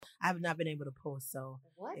I've not been able to post, so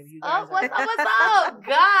What's if you guys up? What's up,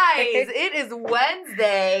 guys? It is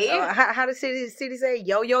Wednesday. How does City say?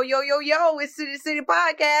 Yo, yo, yo, yo, yo. It's City2City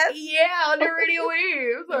podcast. Yeah, on the radio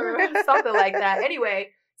waves or something like that. Anyway,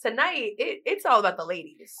 tonight, it's all about the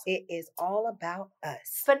ladies. It is all about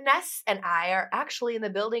us. Finesse and I are actually in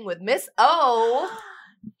the building with Miss O.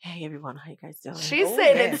 hey everyone, how you guys doing? She's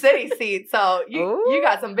sitting in city seat, so you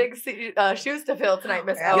got some big shoes to fill tonight,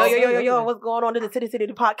 Miss O. Yo, what's going on in the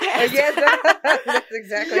City2City podcast? Yes, that's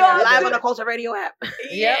exactly live on the Culture Radio app.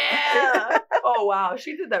 Yeah. Oh, wow.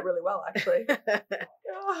 She did that really well, actually.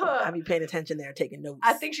 I be paying attention there, taking notes.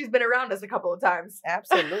 I think she's been around us a couple of times.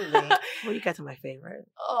 Absolutely. Well, you guys are my favorite.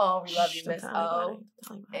 Oh, we love you, Miss O.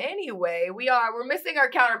 Anyway, we're missing our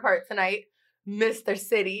counterpart tonight, Mr.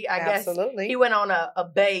 City. I guess he went on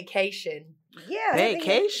a vacation. Yeah.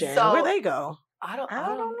 Vacation? So, where'd they go? I don't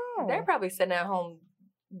know. They're probably sitting at home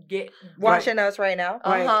watching us right now.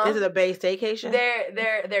 Right. Is it a bay staycation?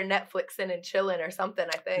 They're Netflixing and chilling or something,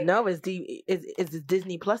 I think. No, it's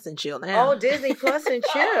Disney Plus and chill now. Oh, Disney Plus and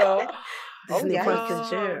chill. Disney Plus and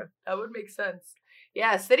chill. That would make sense.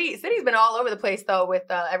 Yeah, City's been all over the place though with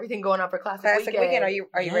everything going on for Classic Weekend. Are you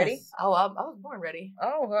ready? Oh, I was born ready.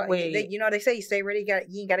 Oh, well, wait. They say you stay ready.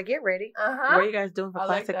 You got to get ready. Uh-huh. What are you guys doing for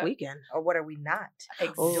Classic Weekend? Or what are we not?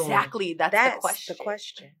 Exactly. That's the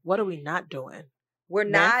question. What are we not doing? We're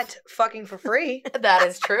not fucking for free. That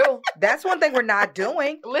is true. That's one thing we're not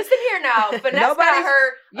doing. Listen here now. Finesse got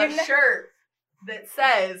her a shirt that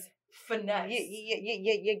says Finesse.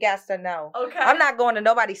 You got to know. Okay. I'm not going to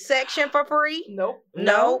nobody's section for free. Nope.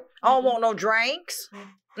 No. I don't want no drinks.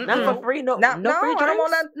 Not for free. No free drinks? I don't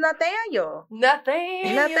want Nathaniel.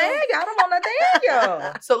 Nathaniel. I don't want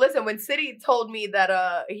Nathaniel. So listen, when City told me that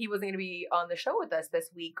he wasn't going to be on the show with us this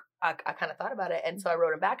week, I kind of thought about it, and so I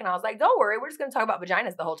wrote him back, and I was like, "Don't worry, we're just going to talk about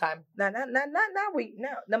vaginas the whole time." No,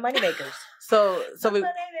 the money makers. So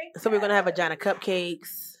we're gonna have vagina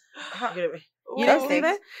cupcakes. You didn't see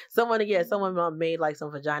that? Someone made like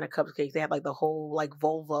some vagina cupcakes. They had like the whole like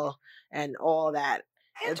vulva and all that.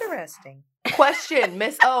 Interesting. Question,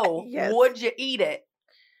 Miss O. Yes. Would you eat it?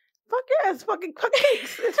 Fuck yeah, it's fucking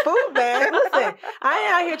cupcakes. It's food, man. Listen, I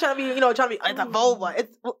ain't out here trying to be it's a vulva.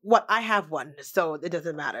 It's what I have one, so it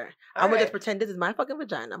doesn't matter. I'm gonna just pretend this is my fucking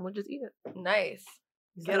vagina. I'm gonna just eat it. Nice.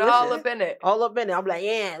 It's Get delicious. all up in it. All up in it. I'm like,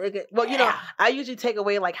 yeah. Look at, well, I usually take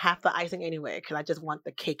away like half the icing anyway because I just want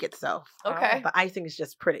the cake itself. Okay. The icing is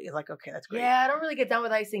just pretty. It's like, okay, that's great. Yeah, I don't really get down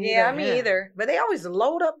with icing either. Yeah, me either. But they always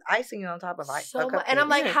load up icing on top of icing. And I'm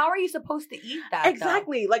like, how are you supposed to eat that?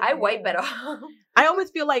 Exactly. Though? Like I wipe it off. I always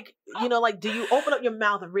feel like, do you open up your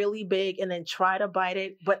mouth really big and then try to bite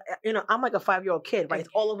it? But, I'm like a 5-year-old kid, right? It's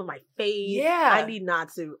all over my face. Yeah. I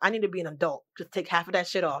need to be an adult. Just take half of that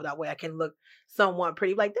shit off. That way I can look somewhat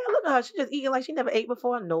pretty. Like, damn, look at her. She just eating like she never ate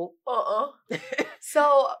before. Nope.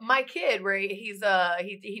 So my kid, right? He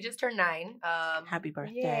just turned 9. Happy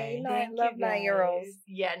birthday! I love 9-year-olds.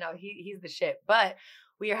 Yeah, no, he's the shit. But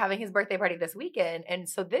we are having his birthday party this weekend, and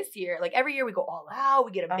so this year, like every year, we go all out.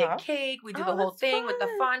 We get a big cake. We do the whole thing with the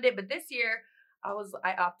fondant. But this year,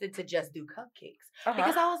 I opted to just do cupcakes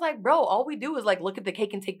because I was like, bro, all we do is like look at the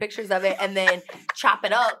cake and take pictures of it and then chop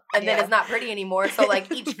it up and then it's not pretty anymore. So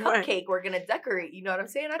like each cupcake we're gonna decorate. You know what I'm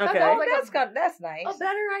saying? I thought that was like that's nice. A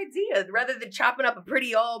better idea rather than chopping up a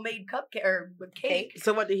pretty all made cupcake or cake.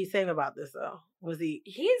 So what did he say about this though?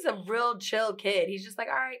 He's a real chill kid. He's just like,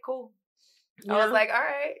 all right, cool. Yeah. I was like, all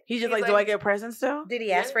right. He's just like, do I get presents still? Did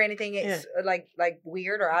he ask for anything like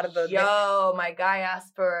weird or out of the? My guy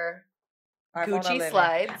asked for Gucci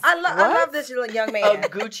slides. I love this young man. A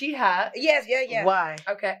Gucci hat. Yes, yeah. Why?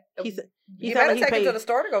 Okay. You better take him to the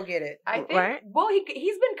store to go get it. I think. Right? Well,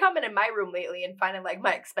 he's been coming in my room lately and finding like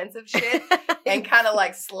my expensive shit and kind of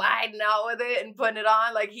like sliding out with it and putting it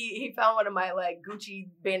on. Like he found one of my like Gucci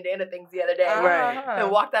bandana things the other day,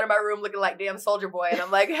 and walked out of my room looking like damn Soldier Boy. And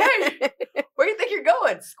I'm like, hey, where do you think you're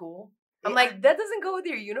going? School. I'm like, that doesn't go with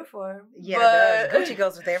your uniform. Yeah, but Gucci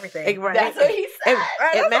goes with everything. That's what he said.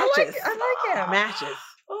 It matches. I like him. It matches.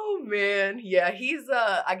 Oh man, yeah, he's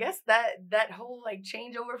I guess that whole like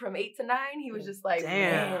changeover from 8 to 9, he was just like,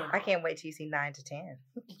 man, I can't wait till you see 9 to 10.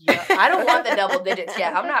 Yeah, I don't want the double digits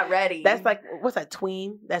yet. I'm not ready. That's like, what's that,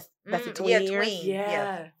 tween? That's a tween years? Tween.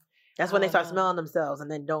 Yeah. That's when they start smelling themselves and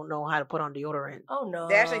then don't know how to put on deodorant. Oh no,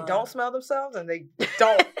 they actually don't smell themselves and they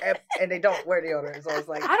don't wear deodorant. So it's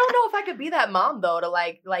like, I don't know if I could be that mom though to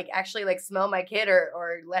like actually like smell my kid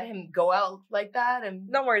or let him go out like that.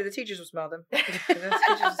 And don't worry, the teachers will smell them. The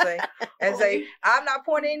teachers will say, I'm not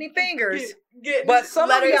pointing any fingers, but some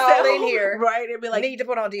of y'all in here, right? It'd be like, need to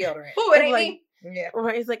put on deodorant. Ooh, it ain't me. Yeah,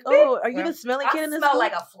 right. It's like, oh, are you the smelling kid in this smell school?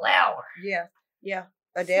 like a flower. Yeah.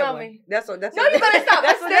 A dead one. That's what. That's no, you better stop. No,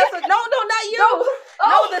 not you. No,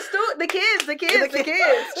 the kids.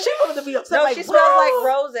 She wanted to be upset. No, like, she smells like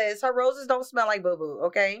roses. Her roses don't smell like boo boo.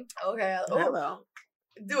 Okay. Okay. Hello.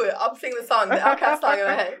 Do it. I'm singing the song, the Outcast song in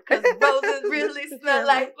my head. Because roses really smell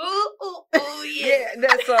like ooh, yeah.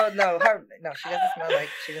 That's no, she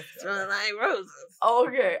doesn't smell like roses.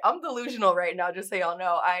 Okay, I'm delusional right now. Just so y'all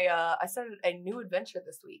know, I started a new adventure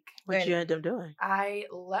this week. What you end up doing? I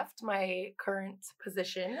left my current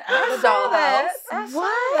position at the dollhouse.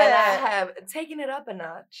 What? And I have taken it up a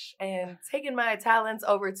notch and taken my talents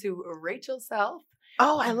over to Rachel's South.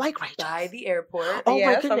 Oh, I like Rachel. By the airport. Oh,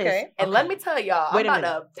 yes, my goodness. Okay. And let me tell y'all, I'm about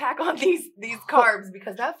to pack on these carbs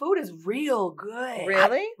because that food is real good.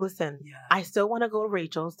 Really? Listen, I still want to go to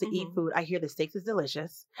Rachel's to eat food. I hear the steaks is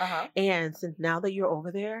delicious. And since now that you're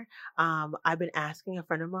over there, I've been asking a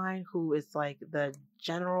friend of mine who is like the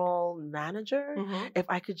general manager if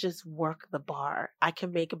I could just work the bar. I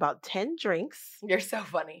can make about 10 drinks. You're so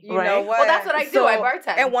funny. You know what? Well, that's what I do. I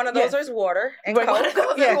bartend. And one of those is water and Coke. One of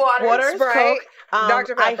those is water. Sprite. Coke.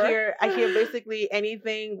 Dr. Pepper. I hear basically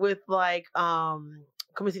anything with like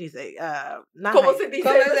como se dice? Not como se dice?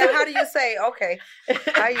 How do you say? Okay.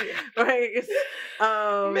 Right. Miss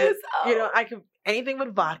O. You know, I can anything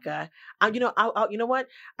with vodka. You know, you know what?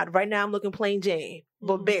 Right now I'm looking plain Jane.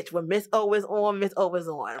 But bitch, when Miss O is on, Miss O is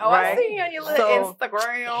on. Oh, right? I see you on your little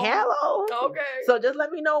Instagram. Hello. Okay. So just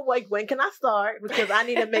let me know like when can I start because I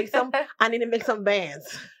need to make some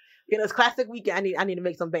bands. You know, it's classic weekend. I need to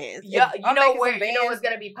make some bands. Yeah, you know what's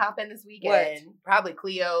gonna be popping this weekend? What? Probably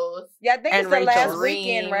Cleo's. Yeah, I think it's the last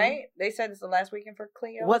weekend, right? They said it's the last weekend for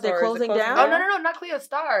Cleo's. What, they're closing down? Oh no, not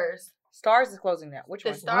Stars. Stars is closing down. Which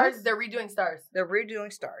one? Stars, they're redoing Stars. They're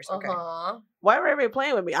redoing Stars. Okay. Why are everybody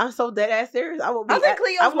playing with me? I'm so dead ass serious. I think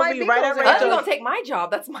Cleo's might be right at Rachel's. You're gonna take my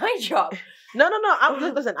job. That's my job. No.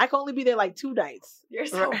 Listen, I can only be there like 2 nights. You're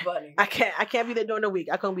so funny. I can't be there during the week.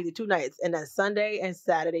 I can only be there 2 nights, and that's Sunday and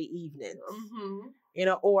Saturday evenings. You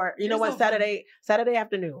know, or you know what? Saturday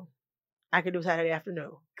afternoon. I can do Saturday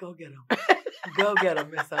afternoon. Go get them. Go get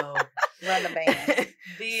them, Miss O. Run the band.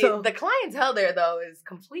 The clientele there though is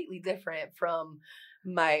completely different from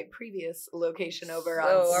my previous location over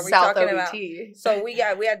on South OBT. So we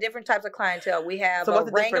have different types of clientele. We have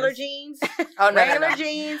Wrangler jeans. Wrangler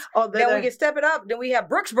jeans. Oh, then we can step it up. Then we have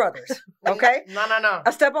Brooks Brothers. Okay. No.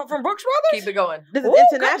 A step up from Brooks Brothers. Keep it going. This is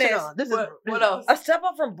international. Goodness. This is what else? A step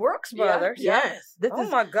up from Brooks Brothers. Yes.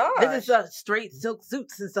 My God. This is straight silk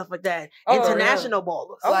suits and stuff like that. International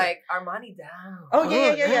ballers. Like Armani down. Oh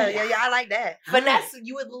yeah. I like that. Vanessa,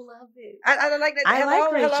 you would love it. I like that.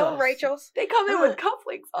 Hello, Rachel's. They come in with cufflinks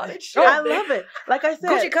on it. I love it. Like I said,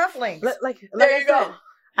 Gucci cufflinks. Like there you go.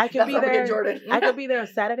 I could be there. Jordan. I could be there on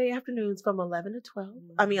Saturday afternoons from 11 to 12.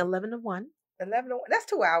 I mean 11 to 1. 11 to 1. That's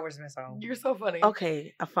 2 hours, Miss O. You're so funny.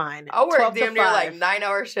 Okay, fine. I work damn near like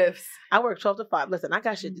 9-hour shifts. I work 12 to 5. Listen, I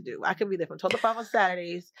got shit to do. I can be there from 12 to 5 on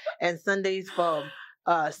Saturdays and Sundays from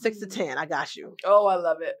 6 to 10. I got you. Oh, I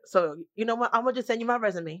love it. So you know what? I'm gonna just send you my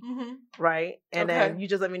resume, right? And then you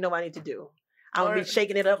just let me know what I need to do. I'm gonna be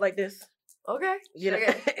shaking it up like this. Okay. You know,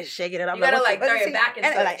 shaking it up. You gotta like throw your back and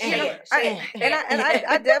I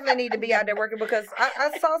definitely need to be out there working because I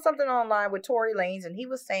saw something online with Tory Lanez and he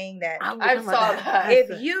was saying that I saw that.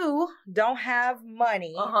 If you don't have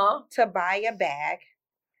money to buy a bag,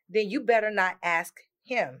 then you better not ask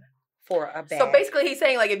him for a bag. So basically he's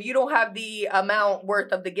saying like if you don't have the amount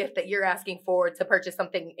worth of the gift that you're asking for to purchase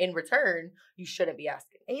something in return, you shouldn't be asking.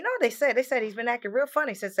 And you know what they said? They said he's been acting real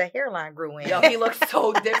funny since that hairline grew in. Yo, he looks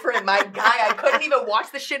so different, my guy. I couldn't even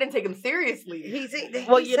watch the shit and take him seriously.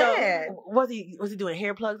 Was he doing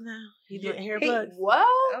hair plugs now? He's doing hair plugs? Well,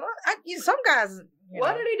 some guys.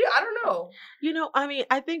 What did he do? I don't know. You know, I mean,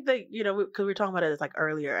 I think that because we were talking about it like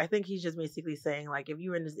earlier. I think he's just basically saying like if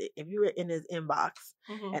you were in his inbox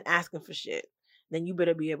and asking for shit, then you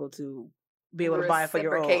better be able to buy it for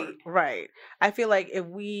your own. Right. I feel like if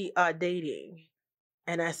we are dating.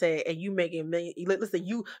 And I say, and you making million. Listen,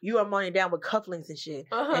 you are money down with cufflinks and shit,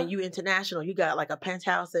 and you international. You got like a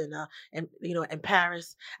penthouse in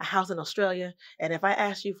Paris, a house in Australia. And if I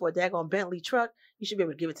ask you for a daggone Bentley truck, you should be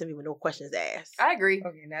able to give it to me with no questions asked. I agree.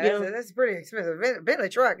 Okay, now that's pretty expensive. Bentley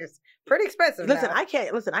truck is pretty expensive. Listen, I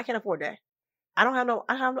can't afford that. I don't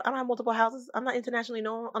have multiple houses. I'm not internationally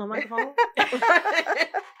known on a microphone.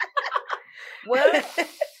 Well.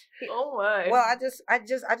 Oh my. Well, I just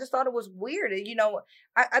thought it was weird. You know,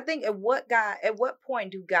 I think at what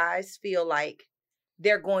point do guys feel like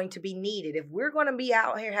they're going to be needed? If we're going to be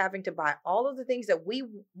out here having to buy all of the things that we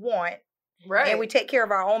want Right. And we take care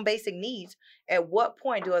of our own basic needs. At what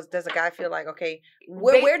point does a guy feel like, okay,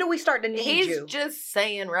 where do we start to need He's you? just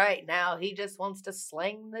saying right now, he just wants to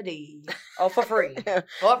slang the D. Oh, for free.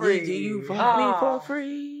 For free. Do you fuck me for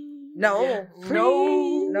free? No. Free?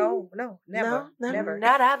 No, never. No, Never.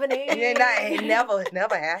 Not happening. It never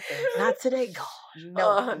happened. Not today, God.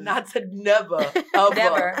 No. Not to never.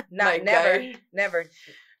 Never. Not never.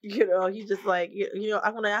 You know, you just like, you know,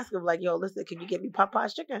 I'm going to ask him, like, yo, listen, can you get me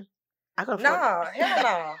Popeye's chicken? I can afford No,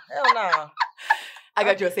 hell no. I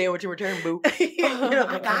got you a sandwich in return, boo. you know,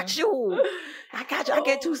 I got you. I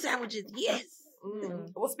get 2 sandwiches. Yes.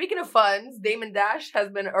 Well, speaking of funds, Damon Dash has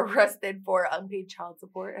been arrested for unpaid child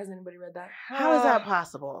support. Has anybody read that? How is that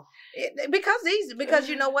possible? Because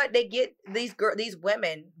you know what, they get these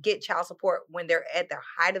women get child support when they're at the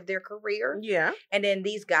height of their career. Yeah, and then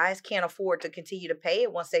these guys can't afford to continue to pay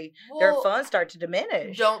it once their funds start to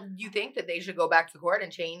diminish. Don't you think that they should go back to court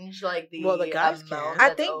and change like the? Well, the guys can.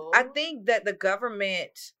 I think that the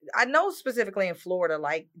government, I know specifically in Florida,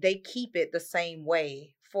 like they keep it the same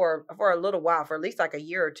way for a little while, for at least like a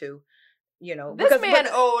year or two, you know. This man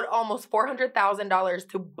owed almost $400,000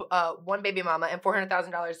 to one baby mama and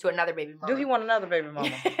 $400,000 to another baby mama. Do he want another baby mama?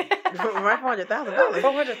 $400,000.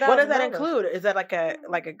 $400,000. What does that include? Is that like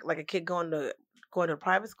a kid going to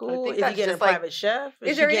private school? Is he getting a private chef?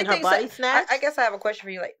 Is she getting her body snatched? I guess I have a question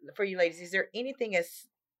for you ladies. Is there anything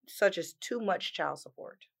such as too much child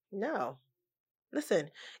support? No.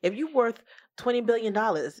 Listen, if you worth $20 billion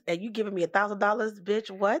and you giving me $1,000,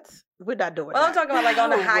 bitch, what? We're not doing Well, that. I'm talking about like on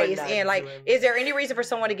the highest end. Like, is there any reason for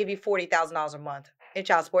someone to give you $40,000 a month in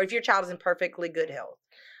child support if your child is in perfectly good health?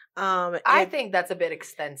 I think that's a bit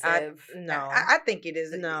extensive. I think it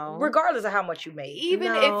is. No. Regardless of how much you make.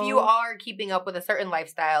 Even if you are keeping up with a certain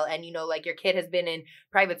lifestyle and, you know, like your kid has been in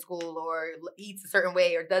private school or eats a certain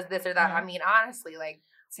way or does this or that. I mean, honestly, like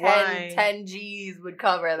 10 G's would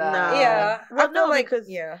cover that. No. Yeah. Well, no, because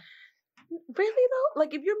yeah. Really though?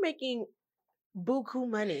 Like if you're making buku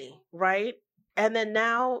money, right? And then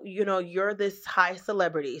now, you know, you're this high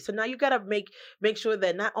celebrity. So now you got to make sure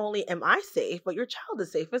that not only am I safe, but your child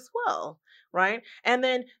is safe as well, right? And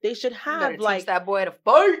then they should have teach that boy to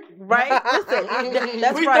fight, right? Listen,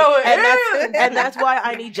 that's right. And that's why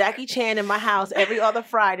I need Jackie Chan in my house every other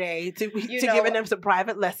Friday to giving them some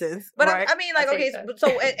private lessons. But right? I mean, like, okay,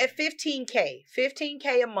 so at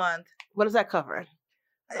 $15K a month, what does that cover?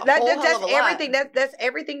 That's everything. That's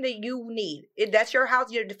everything that you need. That's your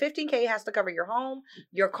house. The $15K has to cover your home,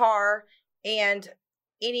 your car, and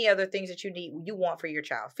any other things that you want for your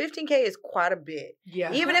child. $15K is quite a bit.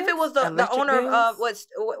 Yeah. Even if it was the owner of what's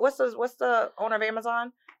the owner of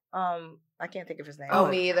Amazon? I can't think of his name. Oh,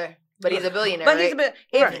 me either. But he's a billionaire. But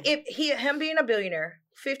right? If him being a billionaire,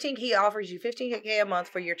 he offers you $15K a month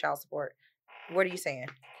for your child support. What are you saying?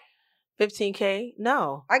 15K?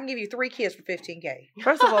 No. I can give you 3 kids for 15K.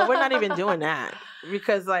 First of all, we're not even doing that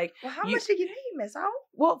because like. Well, how much do you need, Miss O?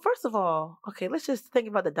 Well, first of all, okay, let's just think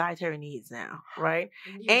about the dietary needs now, right?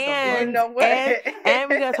 And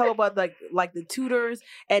we gotta talk about like the tutors,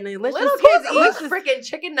 and then little kids eat freaking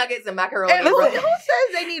chicken nuggets and macaroni. And who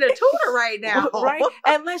says they need a tutor right now? Right?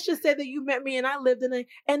 And let's just say that you met me and I lived in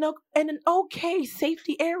an okay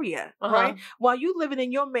safety area, right? While you living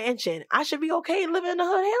in your mansion, I should be okay living in the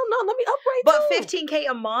hood. Hell no, let me upgrade. But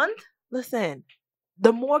 $15K a month? Listen.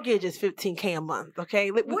 The mortgage is $15K a month, okay?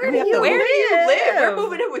 Where do you live? We're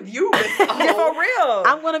moving in with you, Miss O. Yeah, for real.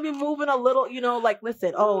 I'm going to be moving a little, you know, like,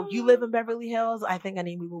 listen, you live in Beverly Hills? I think I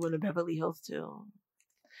need to be moving to Beverly Hills too,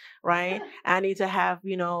 right? I need to have,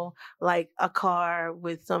 you know, like a car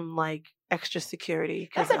with some, like, extra security.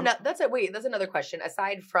 That's another question.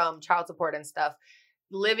 Aside from child support and stuff,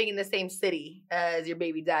 living in the same city as your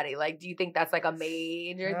baby daddy, like, do you think that's, like, a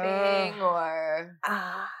major thing, or...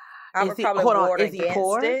 I would probably ward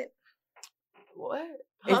against it. What?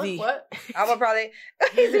 Huh? Is he? What? I would probably.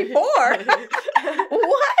 Is he poor?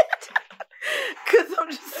 What? Because I'm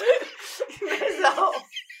just. No.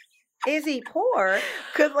 Is he poor?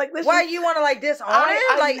 Because like, why you want to like disown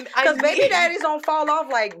it? Like, because baby daddies don't fall off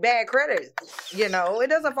like bad credit. You know, it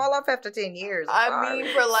doesn't fall off after 10 years. I mean,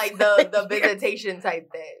 for like the visitation type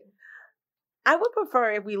thing. I would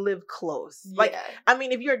prefer if we live close. Like, I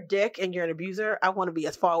mean, if you're a dick and you're an abuser, I want to be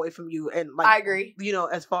as far away from you and like, I agree. You know,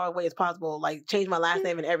 as far away as possible. Like, change my last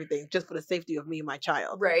name and everything just for the safety of me and my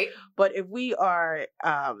child. Right. But if we are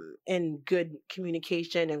in good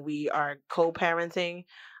communication and we are co-parenting,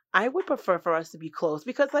 I would prefer for us to be close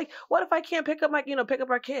because, like, what if I can't pick up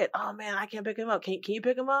our kid? Oh man, I can't pick him up. Can you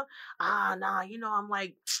pick him up? Nah, you know, I'm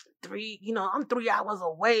like I'm 3 hours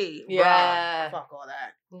away. Yeah. Bruh. Fuck all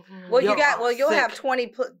that. Well, you'll have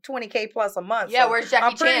 20K plus a month. Yeah, so where's Jackie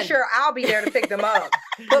I'm pretty Chan? sure I'll be there to pick them up.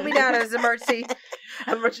 Put me down as emergency pickup.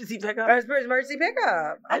 Emergency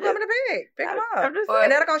pickup. I'm coming to pick them up.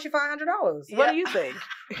 And that'll cost you $500. What do you think?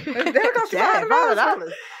 That'll cost you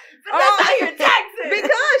 $500. That's not your taxes.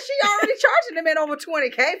 Because she already charging them in over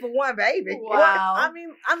 20K for one baby. Wow. Well, I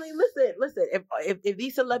mean, listen. If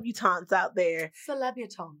these celebutants out there,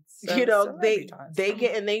 you know, they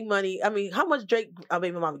getting their money. I mean, how much Drake, our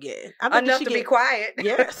baby mama getting? Enough to be quiet.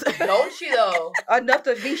 Yes. Don't she though? Enough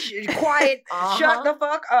to be quiet. Shut the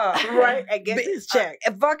fuck up. Right. And get his check.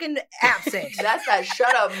 Fucking absent. That's that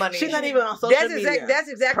shut up money. She's not even on social media. That's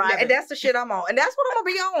exactly. Private. And that's the shit I'm on. And that's what I'm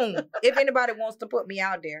gonna be on. If anybody wants to put me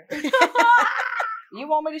out there. You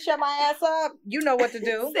want me to shut my ass up? You know what to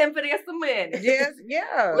do. Symphony of some men. Yes,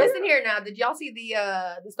 yeah. Listen here now. Did y'all see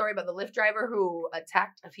the story about the Lyft driver who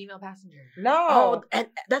attacked a female passenger? No. Oh, and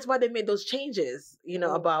that's why they made those changes, you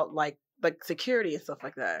know, about like security and stuff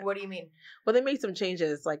like that. What do you mean? Well, they made some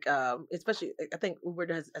changes, like especially I think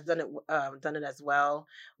Uber has done it as well,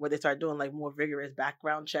 where they start doing like more vigorous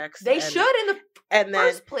background checks. They should in the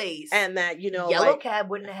first place. And that, you know, Yellow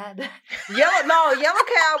Cab wouldn't have had that. Yellow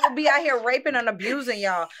Cab would be out here raping and abusing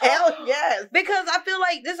y'all. Hell yes. Because I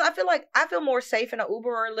feel more safe in an Uber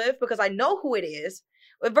or a Lyft because I know who it is.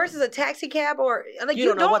 Versus a taxi cab or like you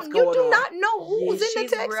don't know what's going on. You do not know who's in the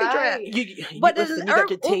taxi cab. But you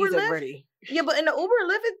got your taser ready. Yeah, but in the Uber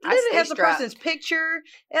Lyft, it literally has the person's picture.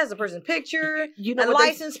 It has the person's picture. You know, a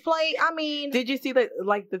license plate. I mean, did you see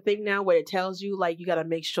the thing now where it tells you like you got to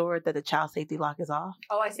make sure that the child safety lock is off?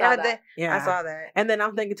 Oh, I saw that. Yeah, I saw that. And then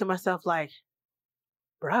I'm thinking to myself like,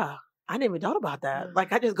 bruh, I didn't even thought about that.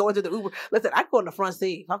 Like, I just go into the Uber. Listen, I go in the front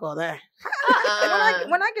seat. I go there.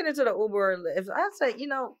 When I get into the Uber, if I say, you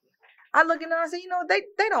know, I look in there and I say, you know, they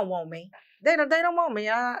don't want me. They don't want me.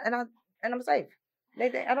 And I'm safe.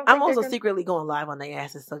 I'm also secretly going live on their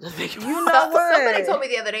asses. So just think, you know what? Somebody told me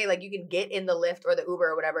the other day, like, you can get in the Lyft or the Uber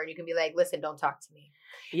or whatever, and you can be like, listen, don't talk to me.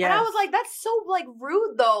 Yes. And I was like, that's so like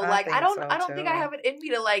rude though. Like, I don't think I have it in me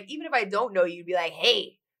to like, even if I don't know you, be like,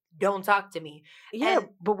 hey, don't talk to me. Yeah,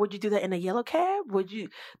 but would you do that in a yellow cab? Would you?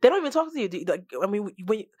 They don't even talk to you. Like, I mean,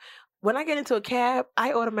 when I get into a cab,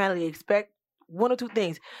 I automatically expect one or two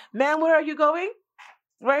things. Man, where are you going?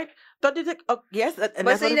 Right? Don't you think? Oh, yes. And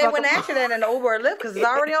but see, they wouldn't ask you that in an Uber or Lyft because it's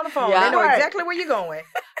already on the phone. Yeah, they know exactly where you're going.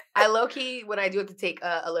 I low key, when I do have to take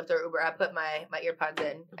a Lyft or Uber, I put my earpods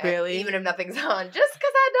in. Really? Even if nothing's on. Just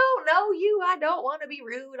because I don't know you. I don't want to be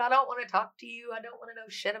rude. I don't want to talk to you. I don't want to know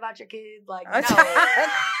shit about your kids. Like, no.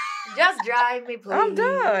 Just drive me, please. I'm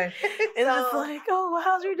done. It's just like, oh, well,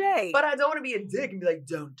 how's your day? But I don't want to be a dick and be like,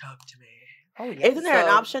 don't talk to me. Oh, yeah. Isn't there an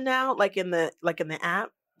option now, like in the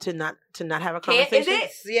app, to not have a conversation? Is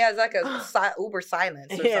it? Yeah, it's like a Uber silence.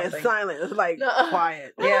 Or something. It's silent. It's like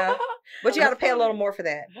quiet. Yeah, but you got to pay a little more for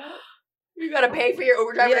that. You got to pay for your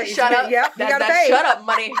Uber driver to shut up. Yep, you got to pay. Shut up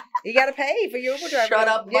money. You got to pay for your Uber driver. Shut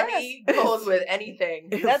up money goes with anything.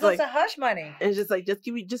 That's like, a hush money. It's just like just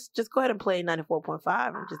go ahead and play 94.5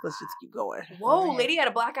 and let's just keep going. Whoa, lady had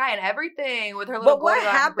a black eye and everything with her little. But what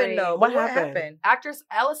happened though? What happened? Actress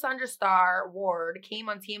Alessandra Starr Ward came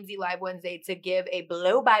on TMZ Live Wednesday to give a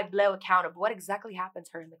blow-by-blow account of what exactly happened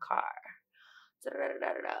to her in the car.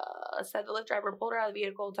 Said the Lyft driver pulled her out of the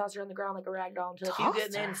vehicle and tossed her on the ground like a rag doll until a few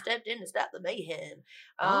good men stepped in to stop the mayhem.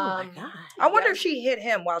 Oh my God. I wonder if she hit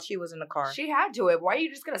him while she was in the car. She had to. Why are you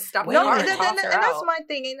just going to stop the car and toss her out? That's my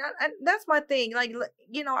thing. And that's my thing. Like,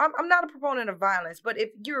 you know, I'm not a proponent of violence, but if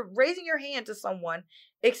you're raising your hand to someone,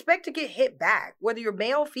 expect to get hit back. Whether you're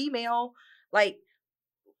male, female, like...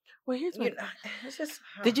 Well, here's what it's just.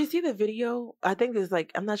 Did you see the video? I think there's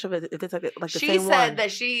like, I'm not sure if it's like the she same one.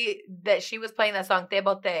 She said that she was playing that song Te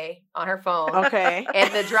Bote on her phone. Okay.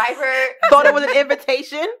 And the driver thought it was an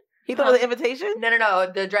invitation. He thought it was an invitation?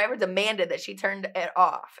 No. The driver demanded that she turned it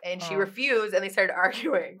off, and she refused, and they started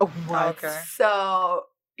arguing. Oh, what? Okay. So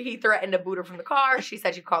he threatened to boot her from the car. She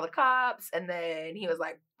said she'd call the cops, and then he was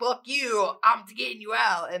like, "Fuck you! I'm getting you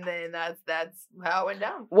out." And then that's how it went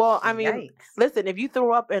down. Well, I mean, listen, if you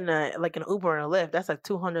throw up in an Uber and a Lyft, that's a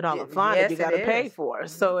 $200 fine that you got to pay for.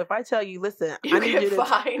 So if I tell you, listen, I need you to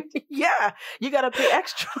fined. Yeah, you got to pay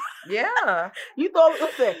extra. Yeah, you thought,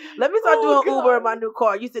 listen, let me start doing Uber in my new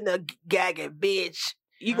car. You sitting there gagging, bitch.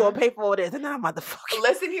 You gonna pay for this, and now I'm motherfucking.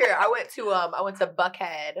 Listen here, I went to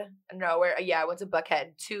Buckhead. I went to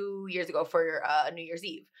Buckhead 2 years ago for New Year's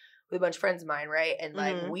Eve with a bunch of friends of mine, right? And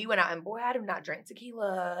like we went out, and boy, I do not drink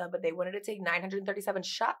tequila, but they wanted to take 937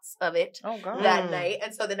 shots of it that night.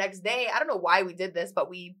 And so the next day, I don't know why we did this, but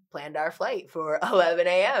we planned our flight for 11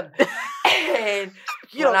 a.m. And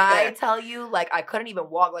when I tell you, like, I couldn't even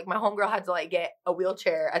walk. Like, my homegirl had to, like, get a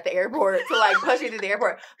wheelchair at the airport to, like, push me through the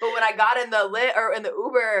airport. But when I got in the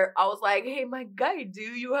Uber, I was like, hey, my guy, do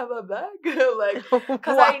you have a bag? Like,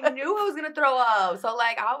 because I knew I was going to throw up. So,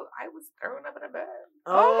 like, I was throwing up in a bag.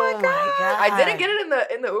 Oh my God. I didn't get it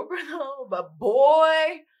in the Uber, though. But,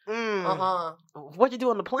 boy. What'd you do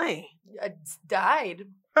on the plane? I died.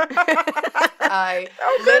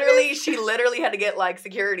 She literally had to get like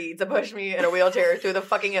security to push me in a wheelchair through the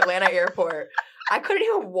fucking Atlanta airport. I couldn't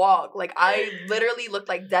even walk. Like, I literally looked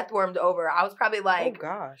like death warmed over. I was probably like, oh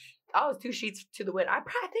gosh, I was 2 sheets to the wind. I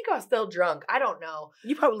think I was still drunk. I don't know.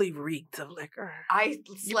 You probably reeked of liquor. I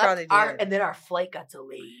slept, and then our flight got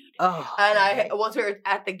delayed. Oh, and once we were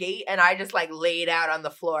at the gate, and I just like laid out on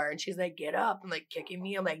the floor, and she's like, "Get up!" and like kicking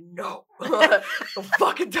me. I'm like, "No, don't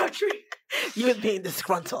fucking touch me." You was being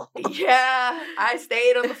disgruntled. Yeah, I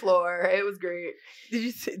stayed on the floor. It was great.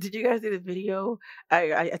 Did you guys see the video?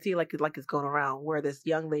 I see like it's going around where this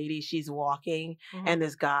young lady, she's walking and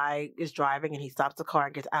this guy is driving and he stops the car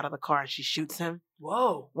and gets out of the car and she shoots him.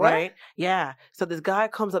 Whoa. Right? Yeah. So this guy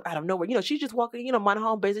comes up out of nowhere. You know, she's just walking, minding her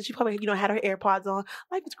own business. She probably, had her AirPods on.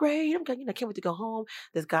 Life is great. I'm can't wait to go home.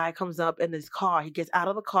 This guy comes up in this car. He gets out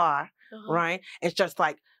of the car, right? And just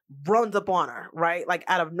like runs up on her, right? Like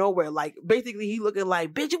out of nowhere. Like basically he looking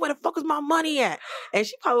like, bitch, where the fuck is my money at? And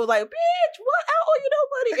she probably was like, bitch, what? I owe you no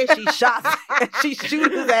money. And she shot and she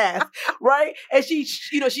shoots his ass, right? And she,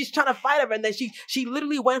 she's trying to fight him. And then she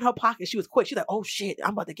literally went in her pocket. She was quick. She's like, oh shit,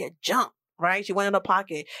 I'm about to get jumped. Right? She went in her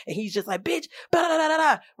pocket and he's just like, bitch,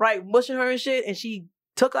 right? Mushing her and shit. And she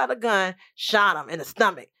took out a gun, shot him in the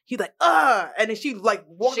stomach. He's like, and then she like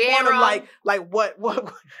walked on him like what?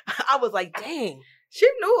 I was like, dang. She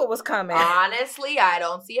knew it was coming. Honestly, I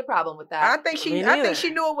don't see a problem with that. I think she knew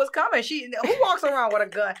it was coming. Who walks around with a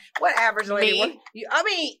gun? What average lady?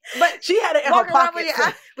 But she had it in her pocket.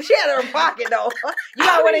 But she had it in her pocket though. You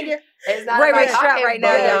got one in here. It's not Ray strapped right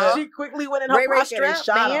now, y'all. She quickly went in her pocket and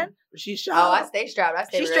shot him. She shot. Oh, I stay strapped. I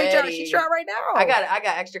stay ready. She's strapped right now. I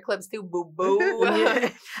got extra clips too. Boo boo.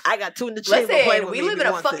 I got 2 in the chamber. Listen, we live in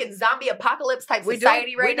a fucking zombie apocalypse type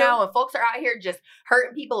society right now, and folks are out here just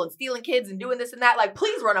hurting people and stealing kids and doing this and that. Like,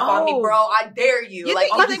 please run up on me, bro. I dare you. You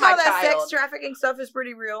think all that sex trafficking stuff is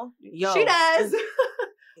pretty real? Yo, she does.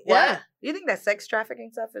 Yeah. You think that sex trafficking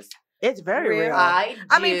stuff is? It's very real. I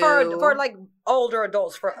mean, for like older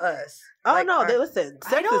adults, for us. Oh like, no! Listen,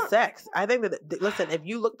 sex is sex. I think that listen, if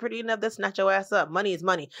you look pretty enough, they'll snatch your ass up. Money is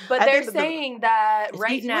money. But they're saying that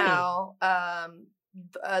right now,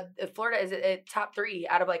 Florida is at top 3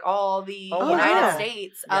 out of like all the United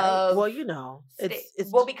States. Of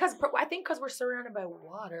it's because I think because we're surrounded by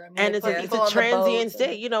water. I mean, and it's a transient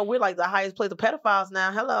state. We're like the highest place of pedophiles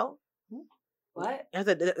now. Hello. What?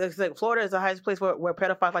 It's like Florida is the highest place where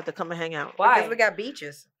pedophiles like to come and hang out. Why? Because we got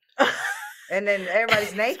beaches. And then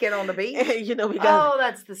everybody's naked on the beach. We got. Oh,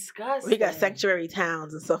 that's disgusting. We got sanctuary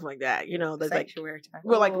towns and stuff like that. Sanctuary towns.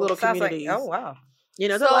 We're like little communities. Like, oh wow.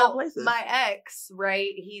 There's a lot of places. My ex,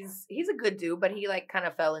 right? He's a good dude, but he like kind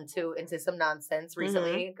of fell into some nonsense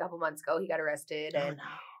recently. A couple months ago, he got arrested, and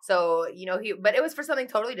so but it was for something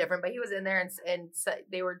totally different. But he was in there, and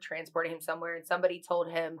they were transporting him somewhere, and somebody told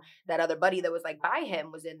him that other buddy that was like by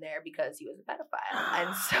him was in there because he was a pedophile,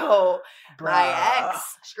 and so my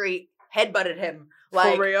ex straight headbutted him.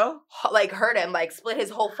 Like, for real? Like hurt him, like split his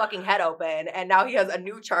whole fucking head open, and now he has a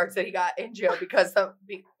new charge that he got in jail because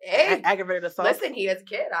aggravated assault. Listen, he is a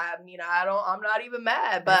kid. I'm not even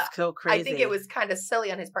mad, but that's so crazy. I think it was kind of silly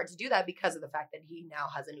on his part to do that because of the fact that he now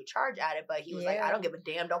has a new charge added. But he was like, I don't give a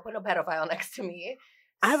damn. Don't put no pedophile next to me.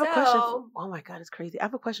 I have a question. Oh my God, it's crazy. I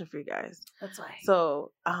have a question for you guys. That's why.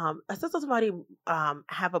 So, I saw somebody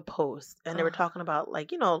have a post, and they were talking about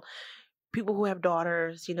like people who have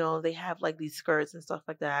daughters, they have like these skirts and stuff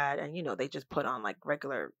like that. And, they just put on like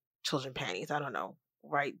regular children panties. I don't know,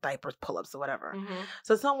 right? Diapers, pull-ups or whatever.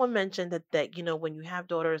 So someone mentioned that, when you have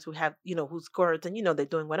daughters who have, who skirts and, they're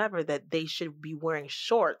doing whatever, that they should be wearing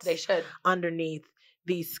shorts. They should. Underneath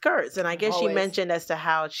these skirts. And I guess she mentioned as to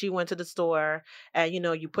how she went to the store and,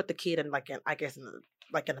 you put the kid in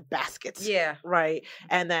in the baskets. Yeah. Right.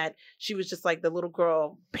 And that she was just like the little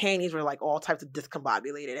girl panties were like all types of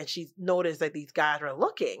discombobulated. And she noticed that these guys were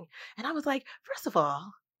looking. And I was like, first of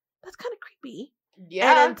all, that's kind of creepy.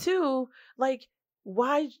 Yeah. And then 2, like,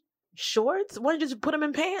 why shorts? Why don't you just put them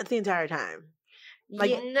in pants the entire time?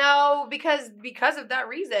 Like, no, because of that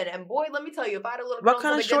reason. And boy, let me tell you, if I had a little girl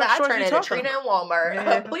kind of did that, I'd turn into Trina in Walmart.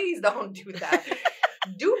 Yeah. Please don't do that.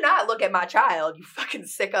 Do not look at my child, you fucking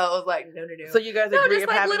sicko. I was like, no. So you guys agree of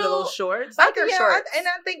like having little shorts? Like shorts.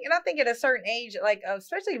 I think at a certain age, like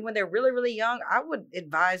especially when they're really, really young, I would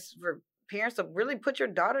advise for parents to really put your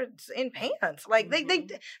daughters in pants. Like they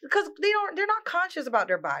because they're not conscious about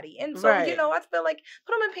their body. And so, I feel like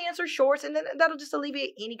put them in pants or shorts, and then that'll just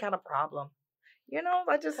alleviate any kind of problem. I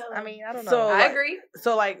don't know. I agree.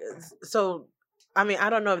 I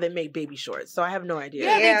don't know if they make baby shorts, so I have no idea.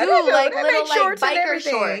 Yeah, they do. Like little biker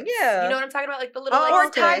shorts. Yeah. You know what I'm talking about? Like the little or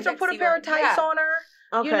tights, or put a pair of tights on her.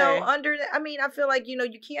 Okay. Under I feel like, you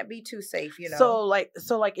can't be too safe, So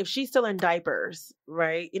if she's still in diapers,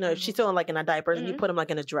 right? If she's still in a diaper and you put them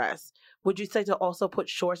in a dress, would you say to also put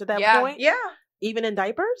shorts at that point? Yeah. Even in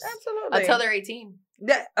diapers? Absolutely. Until they're 18.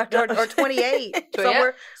 Or 28.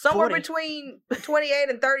 somewhere between 28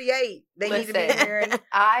 and 38. They need to be wearing.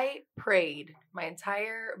 I prayed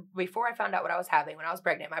before I found out what I was having, when I was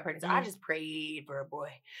pregnant, my pregnancy, I just prayed for a boy.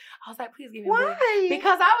 I was like, please give me a boy. Why?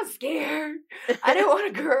 Because I was scared. I didn't want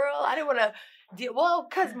a girl. I didn't want to.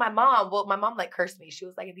 Because my mom cursed me. She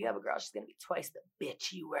was like, if you have a girl, she's going to be twice the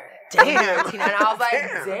bitch you were. Damn. And I was like,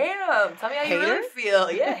 damn. Tell me how you really feel.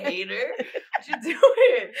 Yeah, hater. What you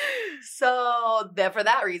doing? So for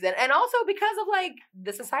that reason. And also because of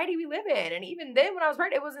the society we live in. And even then when I was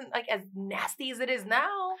pregnant, it wasn't as nasty as it is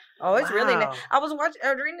now. Oh, it's really nasty. I was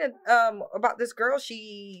reading about this girl.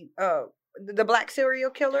 She, the black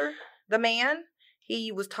serial killer, the man.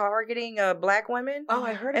 He was targeting black women. Oh,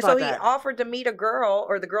 I heard about that. And so he offered to meet a girl,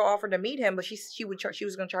 or the girl offered to meet him, but she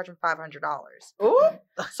was going to charge him $500. Ooh.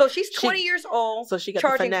 So she's 20 years old. So she got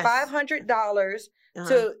charging $500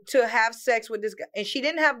 to have sex with this guy, and she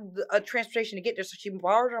didn't have a transportation to get there, so she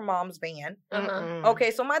borrowed her mom's van.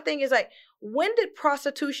 Okay, so my thing is when did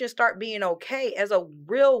prostitution start being okay as a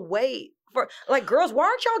real way? For girls, why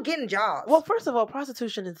aren't y'all getting jobs? Well, first of all,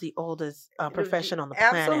 prostitution is the oldest profession on the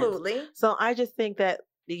planet. Absolutely. So I just think that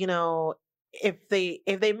if they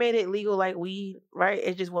made it legal like weed, right,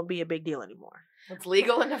 it just won't be a big deal anymore. It's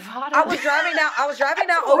legal in Nevada. I was driving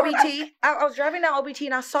down OBT. I was driving down OBT,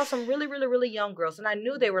 and I saw some really, really, really young girls, and I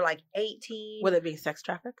knew they were 18. Were they being sex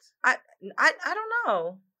trafficked? I don't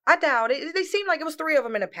know. I doubt it. They seemed like it was 3 of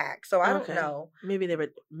them in a pack, so I don't know. Maybe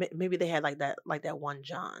they had that one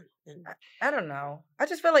John. I don't know. I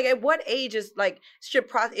just feel like at what age is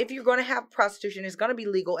if you're going to have prostitution, it's going to be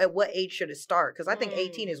legal. At what age should it start? Because I think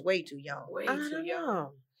 18 is way too young. Way too young.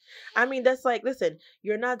 I mean, that's listen,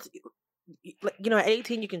 you're not. At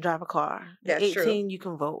 18 you can drive a car. That's at 18 true. You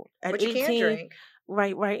can vote. At but you 18, can't drink.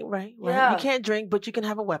 Right. Yeah. You can't drink, but you can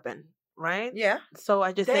have a weapon. Right? Yeah. So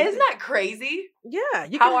I just think... Isn't that crazy? Yeah.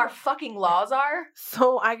 How our fucking laws are?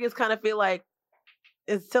 So I just kind of feel like,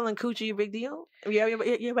 is selling coochie a big deal?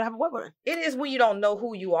 You ever have a weapon? It is when you don't know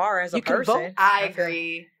who you are as a person. Can vote. I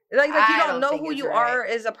agree. You don't know who you are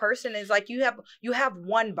as a person. It's you have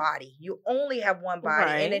one body. You only have one body,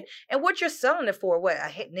 right. and what you're selling it for? What,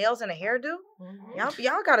 nails and a hairdo? Mm-hmm.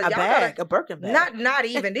 Y'all got a Birkin bag. Not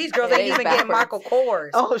even these girls ain't even getting Michael Kors.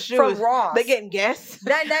 Oh shoot, from Ross. They getting Guess.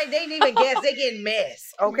 They ain't even Guess. They getting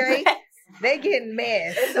Mess. Okay. They getting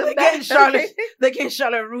Mess. They getting Charlotte. They getting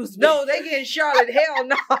Charlotte Russe. No, they getting Charlotte. Hell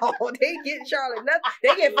no. They getting Charlotte. Nothing.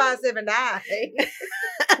 They get 579.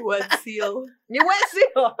 Wet seal. You wet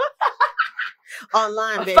seal.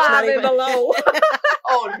 Online, bitch. 5 and below.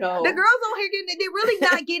 Oh no. The girls on here they're really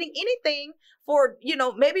not getting anything for,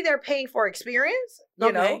 maybe they're paying for experience.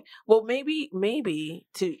 You know. Well, maybe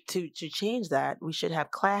to change that, we should have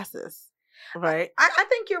classes. Right. I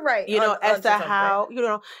think you're right. As to how,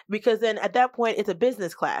 because then at that point it's a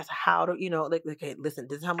business class. How to, okay, listen,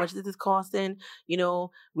 this is how much this is costing. We'll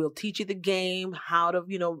teach you the game, how to,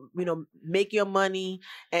 make your money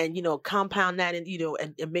and, compound that and,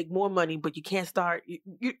 and make more money, but you can't start.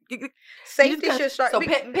 Safety should start. So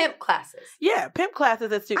pimp classes. Yeah, pimp classes.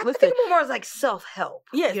 Listen. I think more as self-help.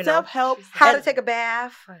 Yeah, self-help. How to take a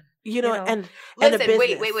bath. And listen,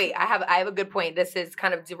 wait. I have a good point. This is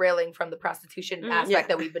kind of derailing from the prostitution aspect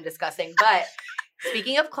that we've been discussing. But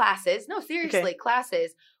speaking of classes, no, seriously,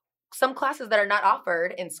 classes. Some classes that are not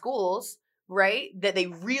offered in schools, right? That they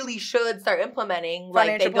really should start implementing,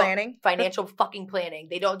 financial fucking planning.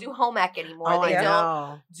 They don't do home ec anymore.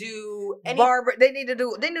 Don't do any barber. They need to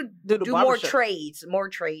do more trades, in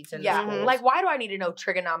schools. Like, why do I need to know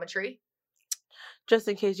trigonometry? Just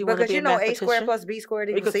in case you want to be a A squared plus B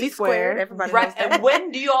squared equals C squared. Everybody knows that. And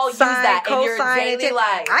when do you all use that in your daily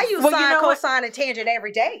life? I use sine, cosine, and tangent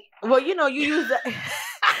every day. Well, you use that.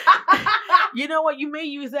 You know what? You may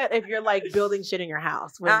use that if you're building shit in your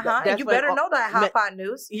house. You better know that hot pot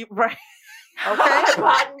news. Right. Okay.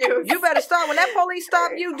 Hot news. You better start. When that police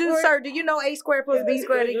stop you, do you know A squared plus B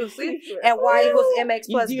squared equals C and Y equals MX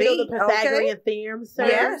plus B? You know the Pythagorean theorem, sir?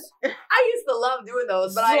 Yes. I used to love doing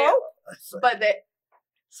those, but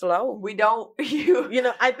Slow. We don't. You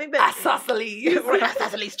know, I think that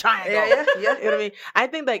isosceles triangle. Yeah. You know what I mean? I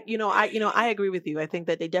think that I agree with you. I think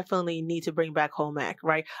that they definitely need to bring back home ec.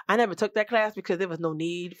 Right? I never took that class because there was no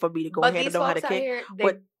need for me to go ahead and know how to kick.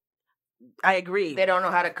 But I agree. They don't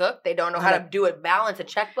know how to cook. They don't know how to do a balance, a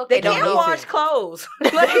checkbook. They can't wash clothes.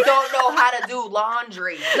 They don't know how to do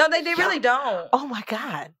laundry. No, they really don't. Oh my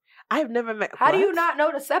God. I've never met. How do you not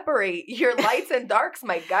know to separate your lights and darks,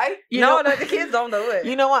 my guy? No, the kids don't know it.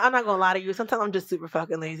 You know what? I'm not gonna lie to you. Sometimes I'm just super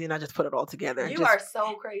fucking lazy and I just put it all together. You are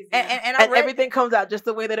so crazy. And everything comes out just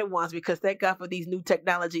the way that it wants because thank God for these new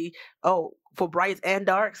technology. Oh, for brights and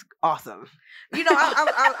darks, awesome. You know,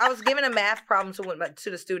 I was giving a math problem to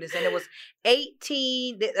the students, and it was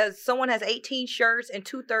 18. Someone has 18 shirts, and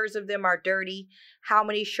 2/3 of them are dirty. How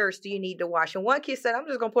many shirts do you need to wash? And one kid said, "I'm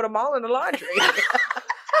just gonna put them all in the laundry."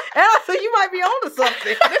 And I said, "You might be onto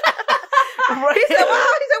something." Right. He said, "Well, I'm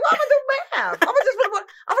gonna do math. I'm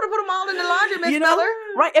gonna put them all in the laundry, Miss Miller."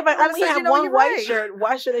 Right? If I only have one white right. shirt,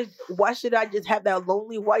 why should I just have that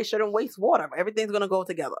lonely white shirt and waste water? Everything's gonna go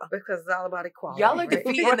together because it's all about equality. Y'all are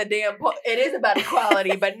defeating the damn. It is about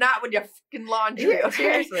equality, but not with your fucking laundry. Yeah,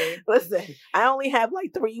 okay? seriously. Listen, I only have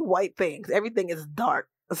like 3 white things. Everything is dark.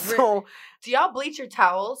 So, do y'all bleach your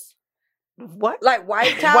towels? What? Like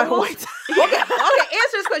white towels? White. Okay,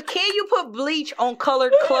 answer this question. Can you put bleach on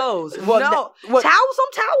colored clothes? Well, no.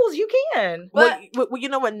 Some towels you can. Well, you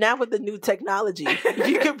know what? Now with the new technology,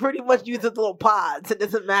 you can pretty much use the little pods. It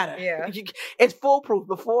doesn't matter. Yeah. It's foolproof.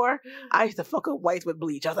 Before, I used to fuck up whites with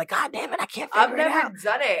bleach. I was like, God damn it, I can't figure it out. I've never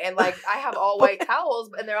done it. And like, I have all white towels,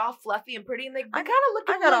 and they're all fluffy and pretty, and they kind of look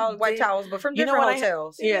I got all white towels, but from different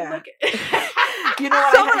hotels. Yeah. You know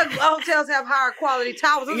what? Some of the hotels have higher quality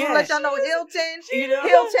towels. I'm gonna let y'all know Hilton,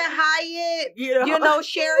 Hilton Hyatt,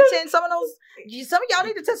 Sheraton. Some of y'all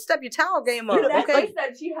need to step your towel game up. Okay,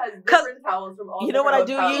 said she has different towels from all. You know what I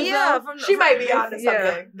do use? Yeah, she might be onto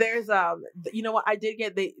something. There's you know what I did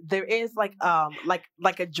get? There is like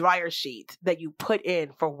a dryer sheet that you put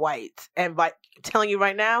in for white, and by telling you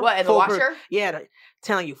right now, what in the washer? Yeah.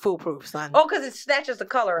 Telling you foolproof, son. Oh, because it snatches the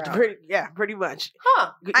color out. Pretty much.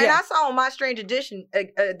 Huh. Yeah. And I saw on My Strange Addiction,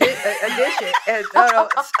 addiction,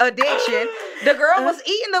 the girl was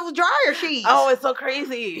eating those dryer sheets. Oh, it's so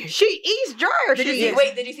crazy. She eats dryer sheets.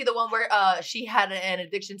 Did you see the one where she had an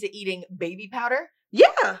addiction to eating baby powder?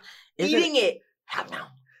 Yeah. Eating it.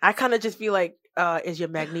 I kind of just feel like, is your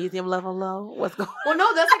magnesium level low? What's going on? Well,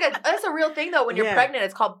 no, that's a real thing though. When you're pregnant,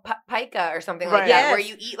 it's called pica or something like that, yes. where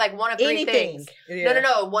you eat like one of 3 things. Yeah.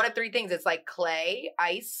 No, 1 of 3 things. It's like clay,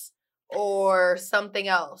 ice, or something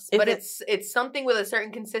else. But it's something with a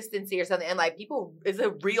certain consistency or something. And like it's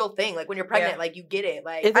a real thing. Like when you're pregnant, like you get it.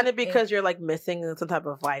 Like isn't it because you're like missing some type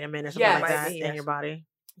of vitamin or something like that in your body?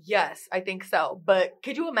 Yes, I think so. But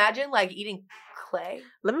could you imagine like eating clay?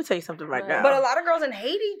 Let me tell you something right now. But a lot of girls in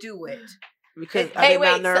Haiti do it. Because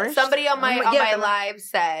somebody on my live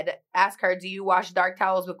said, ask her, do you wash dark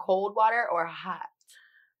towels with cold water or hot?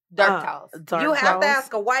 Dark towels. You have to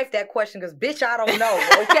ask a wife that question because, bitch, I don't know,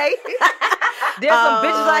 okay? There's some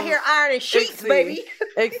bitches out here ironing sheets, baby.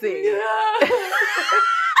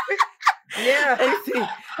 Yeah.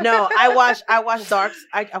 No, I wash darks.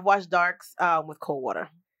 I wash darks with cold water.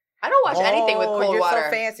 I don't wash anything with cold water. You're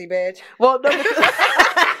so fancy, bitch. Well, no, put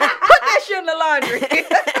that shit in the laundry.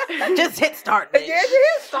 Just hit start, bitch. Yeah, just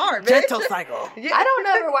hit start, bitch. Gentle cycle. Yeah. I don't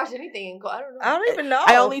ever wash anything in cold. I don't know. I don't even know.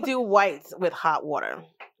 I only do whites with hot water.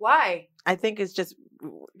 Why? I think it's just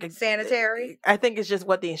sanitary. I think it's just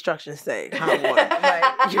what the instructions say. Hot water.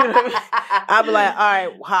 Right. You know what I mean? I'll be like, all right,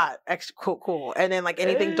 hot, extra cool. And then like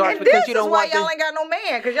anything dark because you don't want. This is why y'all ain't got no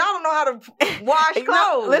man because y'all don't know how to wash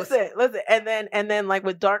clothes. Listen. And then like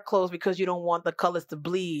with dark clothes because you don't want the colors to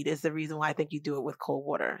bleed is the reason why I think you do it with cold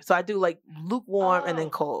water. So I do like lukewarm and then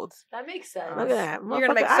cold. That makes sense. Look at that. You're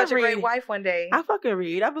gonna make such a great wife one day. I fucking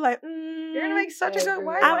read. I'll be like, you're gonna make such a good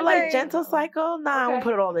wife. I'm like gentle cycle. Nah, I'm gonna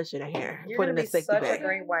put all this shit in here. You're put gonna in be a safety such bag. a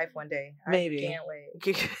great wife one day. Maybe. I can't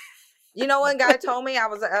wait. You know, one guy told me I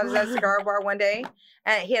was at a cigar bar one day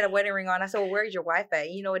and he had a wedding ring on. I said, well, where's your wife at?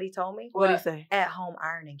 You know what he told me? What did he say? At home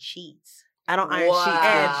ironing sheets. I don't iron sheets.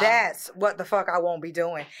 And that's what the fuck I won't be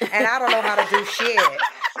doing. And I don't know how to do shit.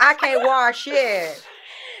 I can't wash shit.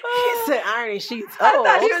 He said ironing sheets. I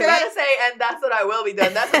thought he was going to say, and that's what I will be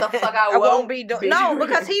doing. That's what the fuck I won't be doing. No,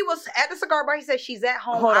 because he was at the cigar bar. He said she's at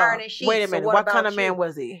home ironing sheets. Wait a minute. So what kind of man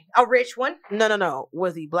was he? A rich one. No.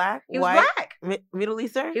 Was he black? He was black. Middle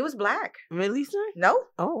Eastern? He was black. Middle Eastern? No.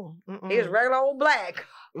 Oh. He was regular old black.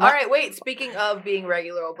 All right, wait. Speaking of being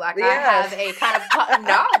regular old black, I have a kind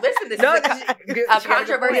of this is a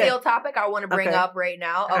controversial topic I want to bring up right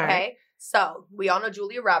now. Okay. So we all know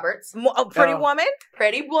Julia Roberts. Pretty Woman.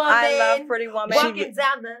 Pretty Woman. I love Pretty Woman. Walking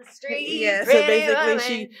down the street. Yes. So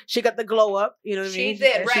basically, she got the glow up. You know what I mean? She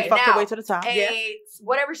did, right. She fucked now, her way to the top.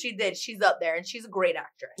 Whatever she did, she's up there, and she's a great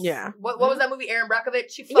actress. Yeah. What was that movie? Erin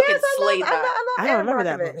Brockovich. She fucking slayed that. I don't remember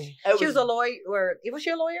that movie. She was a lawyer. Was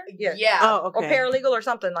she a lawyer? Yeah. Oh, okay. Or paralegal or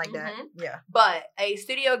something like that. Yeah. But a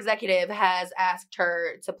studio executive has asked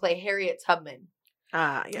her to play Harriet Tubman.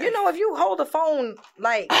 Yeah. You know, if you hold a phone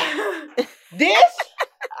like this,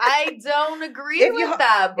 I don't agree with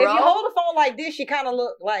that, bro. If you hold a phone like this, you kind of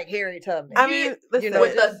look like Harriet Tubman. I mean, with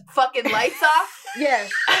the fucking lights off. Yes.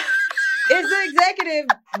 Is the executive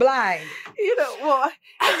blind? You know, well,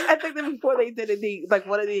 I think that before they did it,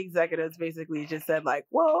 one of the executives basically just said, like,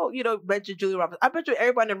 well, mentioned Julia Roberts. I bet you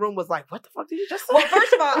everybody in the room was like, what the fuck did you just say? Well,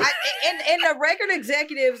 first of all, in the record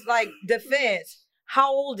executive's defense,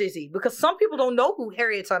 how old is he? Because some people don't know who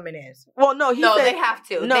Harriet Tubman is. Well, no, they have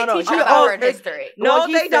to. They teach you about her in history. No,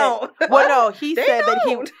 they don't. Well, no, he said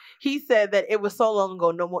that he said that it was so long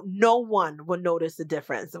ago, no one would notice the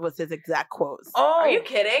difference. It was his exact quotes. Oh, are you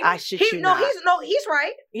kidding? I shit you not. He's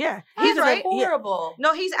right. Yeah, he's right. Horrible.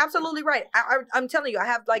 No, he's absolutely right. I'm telling you, I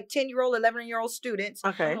have 10-year-old, 11-year-old students.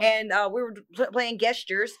 Okay, and we were playing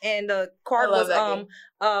gestures, and the card was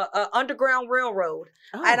Underground Railroad,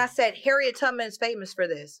 and I said Harriet Tubman is famous for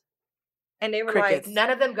this, and they were Crickets. like,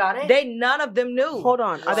 none of them got it. None of them knew. Hold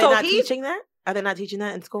on, are they not teaching that? Are they not teaching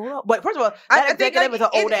that in school? But first of all, that executive is an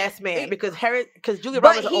old ass man because Julia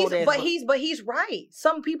Roberts is an old ass. But he's right.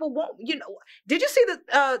 Some people won't. Did you see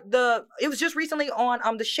the? It was just recently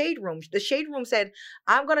on the Shade Room. The Shade Room said,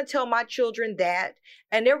 "I'm going to tell my children that,"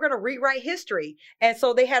 and they were going to rewrite history. And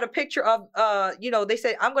so they had a picture of they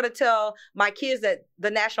said, "I'm going to tell my kids that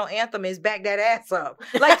the national anthem is Back That Ass Up."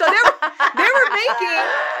 So they were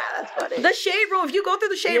making the Shade Room. If you go through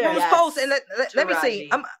the Shade Room's post and let me see,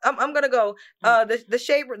 I'm going to go.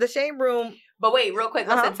 The shade room. But wait, real quick.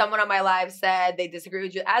 Listen, someone on my live said they disagree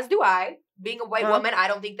with you, as do I. Being a white woman, I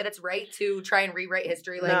don't think that it's right to try and rewrite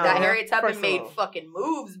history like that. Harriet Tubman made fucking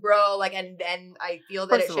moves, bro. And I feel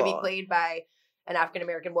that it should be played by an African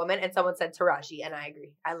American woman. And someone said Taraji, and I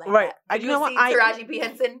agree. I like that. Did you see Taraji P.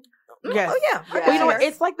 Henson? Yes. Oh yeah. Well, you know what?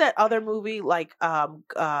 It's like that other movie, hey boo.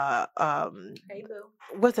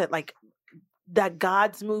 What's it like? That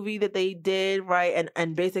gods movie that they did, right?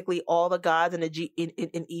 And basically all the gods in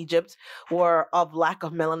Egypt were of lack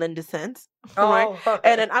of melanin descent, right? Okay.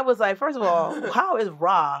 And then I was like, first of all, how is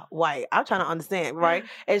Ra white? I'm trying to understand, right?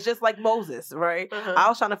 It's just like Moses, right? I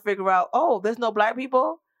was trying to figure out, there's no black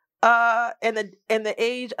people in the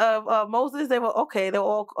age of Moses. They were all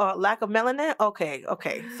lack of melanin. Okay.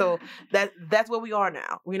 So that's where we are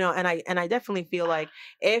now, and I definitely feel like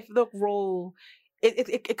if the role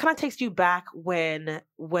It kind of takes you back when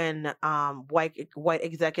white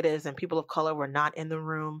executives and people of color were not in the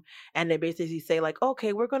room, and they basically say like,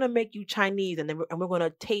 okay, we're gonna make you Chinese, and we're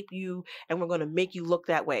gonna tape you, and we're gonna make you look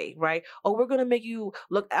that way, right? Or we're gonna make you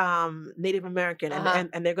look Native American,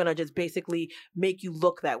 and they're gonna just basically make you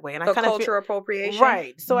look that way. And I kind of culture appropriation,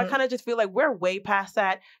 right? So I kind of just feel like we're way past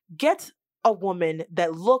that. Get a woman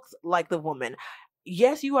that looks like the woman.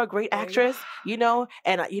 Yes, you are a great actress,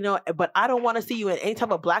 but I don't want to see you in any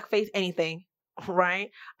type of blackface anything,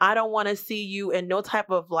 right? I don't want to see you in no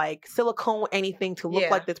type of silicone anything to look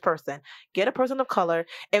like this person. Get a person of color.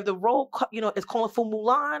 If the role, is calling for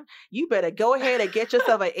Mulan, you better go ahead and get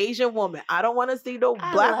yourself an Asian woman. I don't want to see no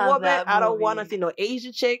black woman. I don't want to see no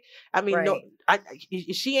Asian chick. I mean,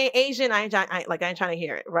 she ain't Asian. I ain't trying to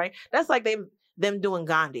hear it, right? That's like them doing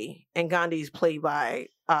Gandhi, and Gandhi's played by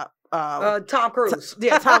Tom Cruise.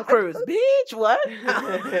 Tom Cruise. Bitch, what?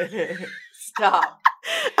 Stop.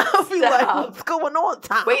 I'll be like, what's going on,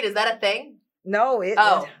 Tom? Wait, is that a thing? No.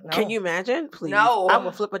 No. Can you imagine? Please. No. I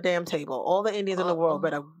will flip a damn table. All the Indians in the world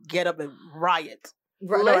better get up and riot.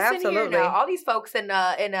 Listen here now. All these folks in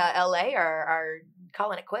LA are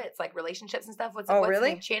calling it quits, like relationships and stuff. What's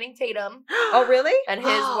really? Channing Tatum. Oh, really? And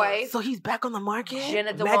his wife. So he's back on the market?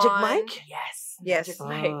 Jenna Dewan. Magic Mike? Yes. Magic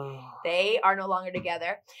Mike. They are no longer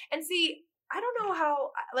together. And see, I don't know how,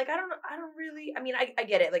 I don't really, I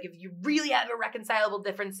get it. Like, if you really have irreconcilable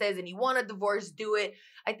differences and you want a divorce, do it.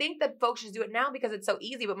 I think that folks should do it now because it's so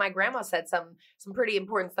easy. But my grandma said some pretty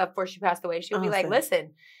important stuff before she passed away. She would be like,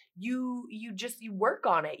 listen, you work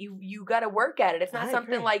on it. You got to work at it. It's not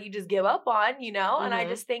something like you just give up on, And I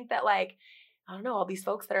just think that I don't know, all these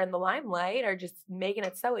folks that are in the limelight are just making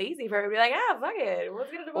it so easy for everybody to be like, fuck it, what's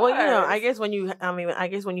gonna divorce? Well, I guess when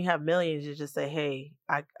you have millions, you just say, hey,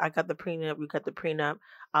 I got the prenup, you got the prenup,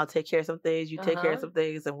 I'll take care of some things, you take care of some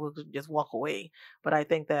things, and we'll just walk away. But I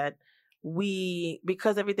think that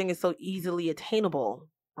because everything is so easily attainable,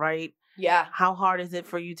 right? Yeah. How hard is it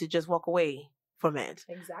for you to just walk away from it?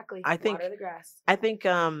 Exactly. I think water the grass. I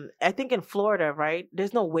think in Florida, right?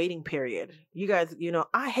 There's no waiting period. You guys,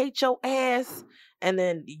 I hate your ass, and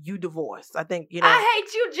then you divorce. I think I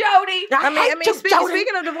hate you, Jody. I mean,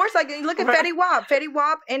 speaking of divorce, like look at Fetty Wap. Fetty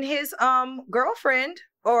Wap and his girlfriend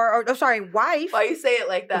or wife. Why you say it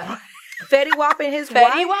like that? Fetty Wap and his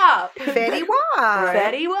Fetty wife. Wap. Fetty Wap.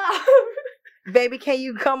 Fetty Wap. Baby, can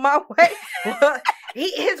you come my way?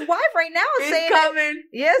 His wife right now is saying coming.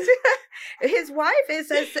 Yes, his wife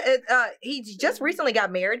says he just recently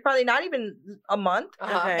got married, probably not even a month,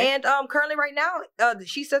 and currently right now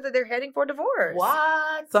she said that they're heading for divorce.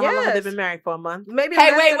 What? So how long have they been married for? A month? Maybe.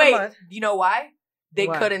 Hey, less than a wait. month. You know why? They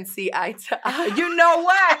couldn't see eye to eye. You know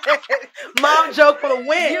what? Mom joke for the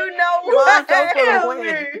win. You know Mom what? joke for the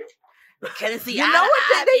win. Couldn't see You eye know to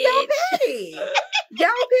what? eye, Y'all petty. Y'all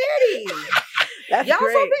petty. That's Y'all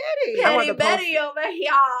great. so petty. Petty Betty over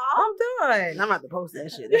here. I'm done. I'm about to post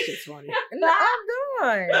that shit. That shit's funny. No,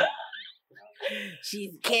 I'm done.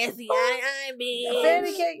 She's can't see eye, bitch.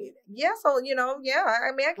 Fanny cake. Yeah, so I mean,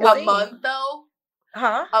 I can see. A month though.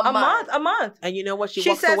 Huh? A month. And you know what? She She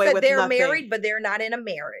walks says away that with they're nothing. married, but they're not in a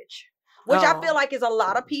marriage. Which I feel like is a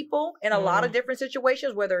lot of people in a lot of different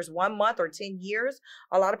situations, whether it's 1 month or 10 years.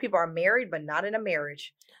 A lot of people are married, but not in a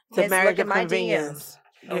marriage. It's a marriage of convenience.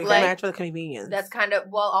 Like, marriage for the convenience. That's kind of,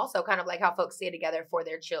 also kind of like how folks stay together for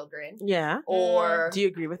their children. Yeah. Or do you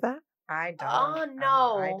agree with that? I don't. Oh,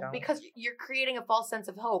 no. I don't. Because you're creating a false sense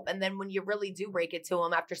of hope. And then when you really do break it to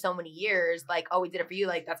them after so many years, like, oh, we did it for you.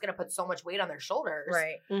 Like, that's going to put so much weight on their shoulders.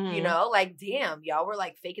 Right. Mm-hmm. You know, like, damn, y'all were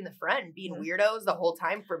like faking the friend, being weirdos the whole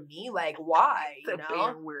time for me. Like, why? You know?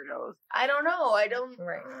 Being weirdos. I don't know. I don't.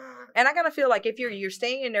 Right. And I gotta feel like if you're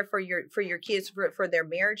staying in there for your kids for their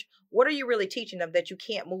marriage, what are you really teaching them? That you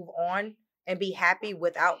can't move on and be happy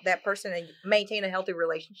without that person and maintain a healthy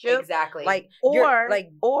relationship. Exactly. Like or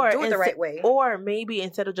do it the right way. Or maybe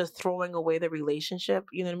instead of just throwing away the relationship,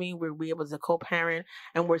 you know what I mean? We're able to co-parent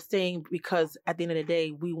and we're staying because at the end of the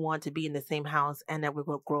day, we want to be in the same house and that we're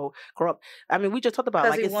going to grow up. I mean, we just talked about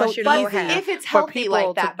like it's so easy if it's healthy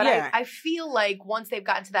like that. But yeah. I feel like once they've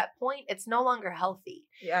gotten to that point, it's no longer healthy.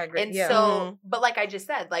 Yeah, I agree. And so, but like I just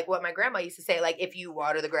said, like what my grandma used to say, like if you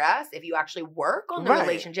water the grass, if you actually work on the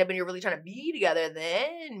relationship and you're really trying to be together,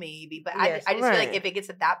 then maybe. But I just feel like if it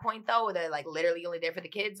gets at that point though, where they're like literally only there for the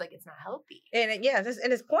kids, like it's not healthy. And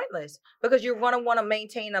it's pointless because you're going to want to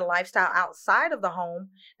maintain a lifestyle outside of the home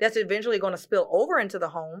that's eventually going to spill over into the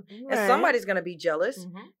home, and somebody's going to be jealous,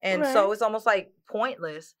 and so it's almost like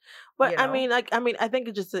pointless. But I mean, I think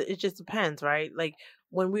it just depends, right? Like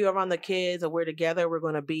when we are around the kids or we're together, we're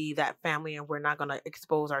going to be that family, and we're not going to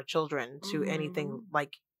expose our children to anything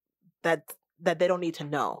like that they don't need to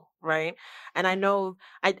know, right? And I know,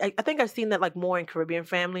 I think I've seen that like more in Caribbean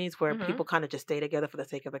families where people kind of just stay together for the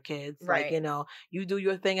sake of the kids. Right. Like, you do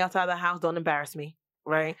your thing outside the house, don't embarrass me,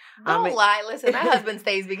 right? Don't lie. Listen, my husband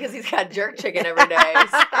stays because he's got jerk chicken every day.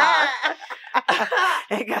 Stop.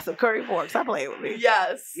 And got some curry pork. Stop playing with me.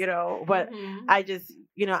 Yes. But I just,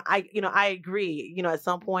 I agree, at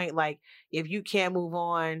some point, like if you can't move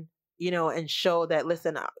on, and show that,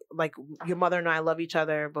 listen, like your mother and I love each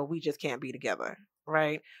other, but we just can't be together.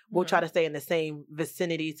 Right. We'll try to stay in the same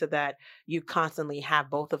vicinity so that you constantly have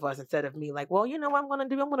both of us instead of me like, well, what I'm going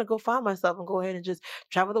to do? I'm going to go find myself and go ahead and just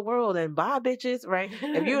travel the world and buy bitches. Right.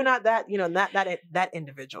 If you're not that, not that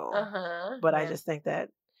individual. But I just think that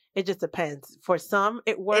it just depends. For some,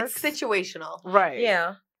 it works. It's situational. Right.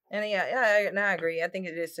 Yeah. And I agree. I think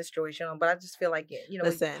it is situational, but I just feel like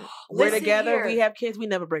listen, we're together. Here. We have kids. We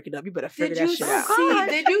never break it up. You better figure that shit out.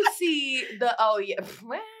 Did you see the? Oh yeah.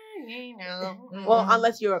 Well,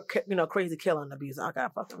 unless you're a crazy killer and abuser, I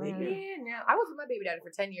gotta fuck the baby. Yeah, no, I was with my baby daddy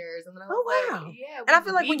for 10 years, and then I was wow. like, yeah. And I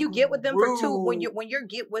feel like when you get with them for when you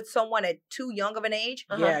get with someone at too young of an age,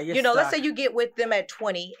 let's say you get with them at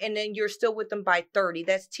 20, and then you're still with them by 30.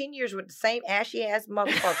 That's 10 years with the same ashy ass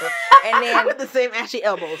motherfucker, and then with the same ashy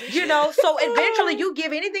elbows. So eventually you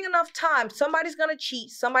give anything enough time, somebody's gonna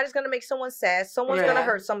cheat, somebody's gonna make someone sad, someone's gonna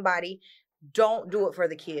hurt somebody. Don't do it for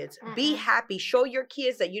the kids. Be happy. Show your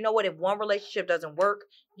kids that if one relationship doesn't work,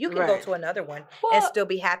 you can go to another one and still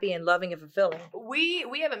be happy and loving and fulfilling.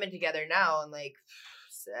 We haven't been together now in like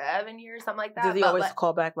 7 years, something like that. Does he always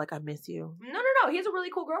call back like I miss you? No. He has a really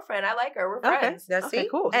cool girlfriend. I like her. We're friends. That's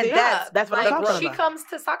cool. And that's what I'm talking about. She comes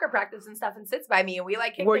to soccer practice and stuff and sits by me, and we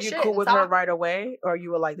like kick Were the you shit cool with her right away, or you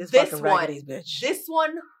were like this fucking raggedy bitch? This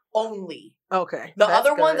one only. Okay. The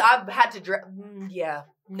other ones I've had to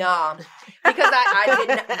nah. Because I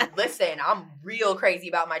didn't listen, I'm real crazy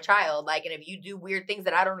about my child. Like, and if you do weird things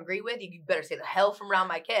that I don't agree with, you better stay the hell from around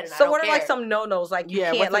my kid. And so I don't what are care. like some no-nos? Like you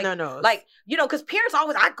can't what's like no-nos? like, you know, because parents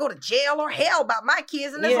always I go to jail or hell about my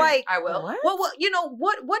kids, and it's like I will. What? Well, you know,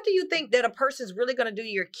 what do you think that a person's really gonna do to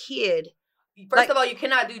your kid? First of all, you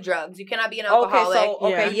cannot do drugs. You cannot be an alcoholic.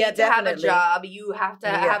 Okay, you need to have a job. You have to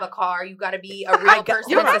have a car. You got to be a real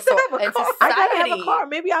person. You have to have a car. I gotta have a car.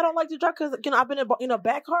 Maybe I don't like to drive because I've been in a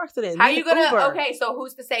bad car accident. How you gonna? Okay, so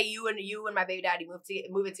who's to say you and my baby daddy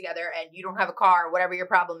move it together and you don't have a car, whatever your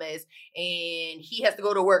problem is, and he has to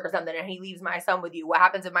go to work or something, and he leaves my son with you? What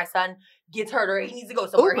happens if my son gets hurt or he needs to go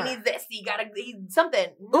somewhere? Uber. He needs this. He something.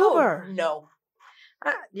 No, Uber. No.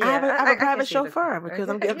 I have a private chauffeur because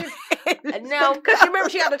I'm getting paid. No, because you remember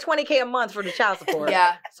she got the $20K a month for the child support.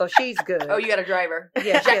 Yeah, so she's good. Oh, you got a driver.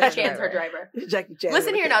 Yeah, Jackie Chan's her driver. Jackie Chan.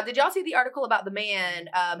 Listen here now. Did y'all see the article about the man?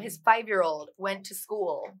 His 5-year-old went to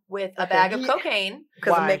school with a bag of cocaine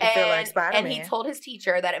because it makes him feel like Spider-Man. And he told his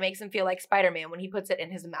teacher that it makes him feel like Spider-Man when he puts it in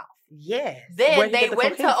his mouth. Yes. Then they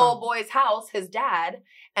went to old boy's house, his dad,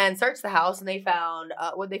 and searced the house, and they found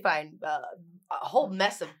what'd they find? A whole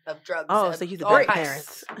mess of drugs. Oh, so he's a bad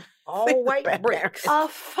parent. All white bricks. A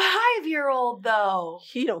 5-year-old though.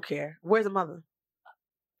 He don't care. Where's the mother?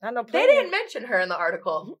 I know. They didn't mention her in the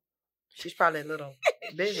article. She's probably a little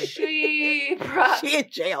busy. She in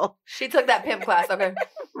jail. She took that pimp class. Okay.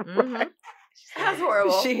 Mm-hmm. That's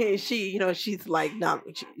horrible. She, she's like no.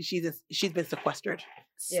 She's been sequestered.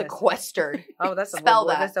 Yes. Sequestered. Oh, that's a Spell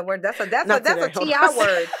word. that. That's a word. That's a TI Hold on.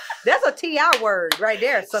 word. That's a TI word right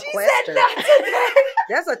there. Sequestered. She said that today.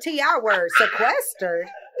 That's a TI word. Sequestered.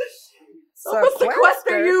 Someone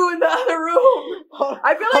sequester you in the other room.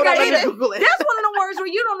 I feel like I need to Google it. That's one of the words where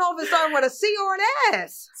you don't know if it starts with a C or an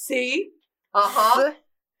S. See?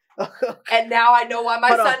 And now I know why my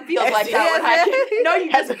son feels like that. No, you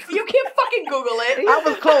can't fucking Google it. I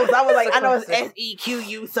was close. I was like, I know it's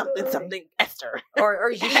SEQU something Esther.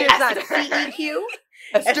 Or you sure it's not CEQ?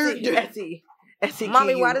 Esther.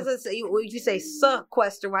 Mommy, why does it say, when you say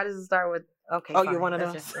sequester, why does it start with, okay, oh, fine. you're one of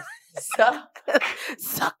those?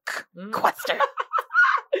 Sequester.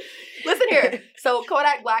 Listen here. So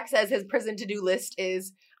Kodak Black says his prison to-do list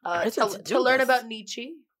is to learn about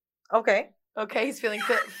Nietzsche. Okay. Okay, he's feeling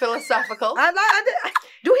philosophical. Do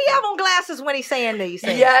he have on glasses when he's saying these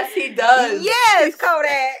things? Yes, he does. Yes,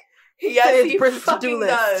 Kodak. Yes, he fucking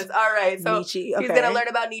does. All right, so Nietzsche, okay. He's going to learn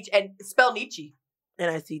about Nietzsche and spell Nietzsche.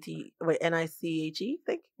 N-I-C-H-E,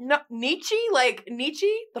 think? No, Nietzsche? Like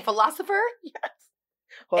Nietzsche, the philosopher? Yes.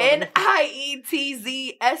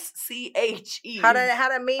 Nietzsche. How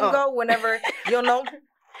that meme go whenever, you'll know?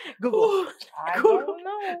 Google. I don't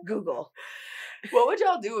know. Google. What would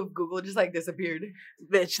y'all do if Google just like disappeared?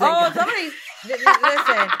 Bitch, somebody,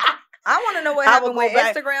 listen. I want to know what happened when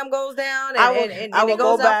Instagram goes down and I will it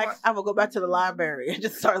goes go back. up. I will go back to the library and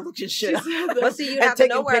just start looking shit up. But see, you have to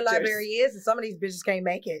know where a library is, and some of these bitches can't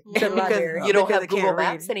make it to the library. You don't have Google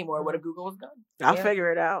Maps anymore. What if Google was gone? I'll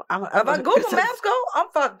figure it out. If Google Maps go, I'm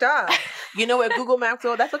fucked up. You know where Google Maps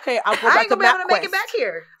go? That's okay. I'll go I back ain't to gonna be able to MapQuest. make it back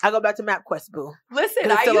here. I go back to MapQuest, boo. Listen,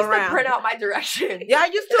 I used to print out my directions. Yeah, I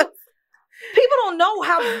used to. People don't know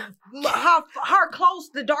how close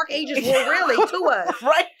the dark ages were really to us.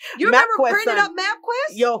 Right? You remember printing up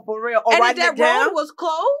MapQuest? Yo, for real. And if that road was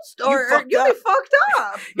closed, or you be fucked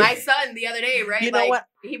up. My son the other day, right? You know what?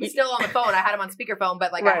 He was still on the phone. I had him on speakerphone,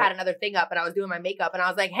 but I had another thing up and I was doing my makeup and I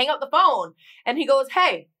was like, hang up the phone. And he goes,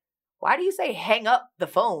 hey, why do you say hang up the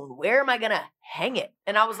phone? Where am I going to hang it?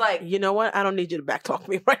 And I was like, you know what? I don't need you to backtalk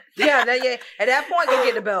me right now. Yeah. At that point, go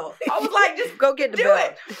get the belt. I was like, just go get the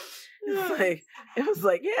belt. It was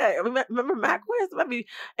like, yeah. Remember MapQuest? I mean,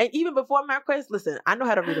 and even before MapQuest, listen, I know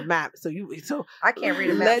how to read a map. So I can't read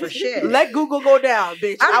a map for shit. Let Google go down,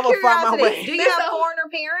 bitch. I will find my way. Do you have foreigner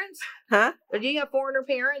parents? Huh? Or do you have foreigner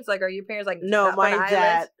parents? Like, are your parents like? No,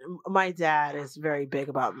 my dad is very big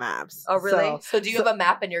about maps. Oh, really? So do you have a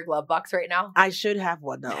map in your glove box right now? I should have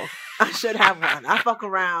one though. I should have one. I fuck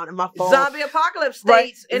around in my phone. Zombie apocalypse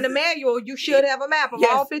states in the manual. You should have a map of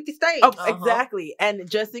all 50 states. Oh, exactly. And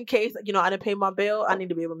just in case, I didn't pay my bill, I need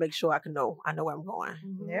to be able to make sure I know where I'm going.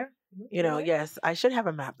 Yeah. Yes, I should have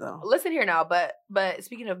a map though. Listen here now, but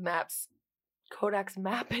speaking of maps, Kodak's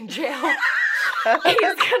map in jail.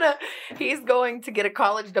 He's going to get a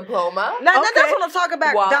college diploma. Now, that's what I'm talking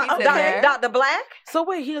about. Dr. Black. So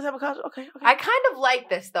wait, he doesn't have a college. Okay. I kind of like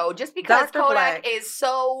this though, just because Dr. Kodak is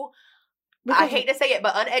so. I hate to say it,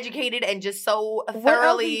 but uneducated and just so thoroughly. What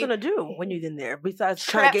else are you gonna do when you're in there besides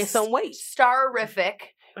trying to gain some weight? Starrific.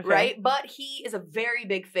 right? But he is a very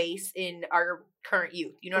big face in our current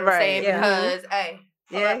youth. You know what I'm saying? Yeah. Because, hey,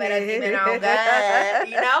 you know?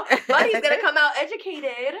 But he's going to come out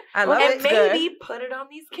educated and maybe put it on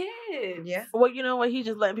these kids. Yeah. Well, you know what? He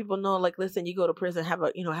just letting people know, like, listen, you go to prison, have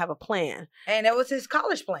a plan. And that was his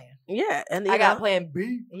college plan. Yeah. And I got plan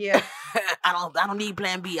B. Yeah. I don't need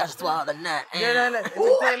plan B. I just swallowed the nut. No. It's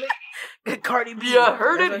a plan B. Cardi B. You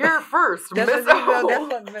heard it here first. That's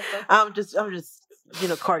what I'm just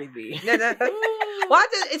Cardi B. Well,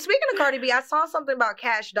 speaking of Cardi B, I saw something about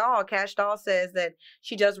Cash Doll. Cash Doll says that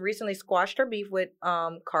she just recently squashed her beef with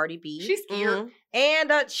Cardi B. She's scared.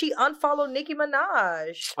 And she unfollowed Nicki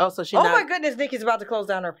Minaj. Oh, so my goodness, Nicki's about to close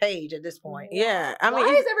down her page at this point. Yeah,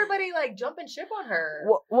 why is everybody like jumping ship on her?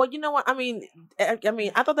 Well, you know what? I mean, I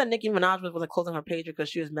thought that Nicki Minaj was closing her page because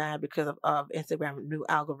she was mad because of Instagram's new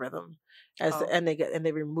algorithm, and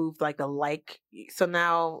they removed like the like. So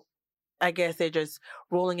now, I guess they're just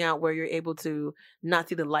rolling out where you're able to not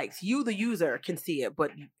see the likes. You, the user, can see it,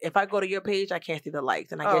 but if I go to your page, I can't see the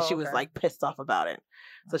likes. And I guess she was like pissed off about it.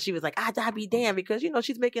 So she was like, "I'd be damned," because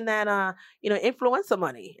she's making that influencer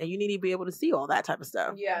money, and you need to be able to see all that type of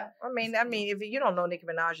stuff. Yeah, I mean, if you don't know Nicki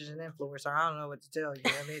Minaj is an influencer, I don't know what to tell you.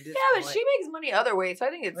 I mean, but she makes money other ways, so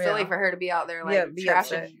I think it's silly for her to be out there like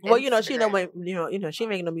trashing. Well, she she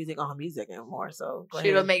making no music on her music anymore, so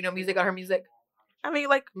she don't make no music on her music. I mean,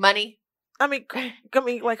 like money. I mean,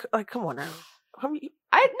 like, come on now. No,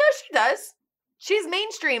 she does. She's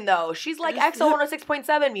mainstream though. She's like XO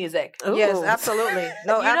 106.7 music. Ooh. Yes, absolutely.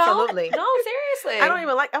 No, absolutely. No, seriously. I don't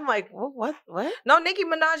even like. I'm like, what? No, Nicki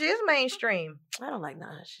Minaj is mainstream. I don't like none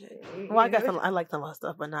of that shit. Well, I like some other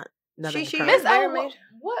stuff, but not. She Miss O.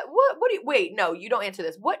 What do you? Wait, no, you don't answer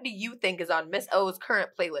this. What do you think is on Miss O's current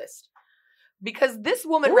playlist? Because this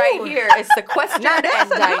woman right here is sequestered and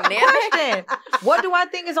dynamic. Question. What do I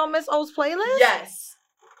think is on Miss O's playlist?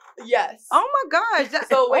 Yes. Oh my gosh.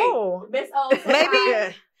 So wait, Miss O.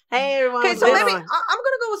 Maybe. Hey everyone. Okay, so maybe I'm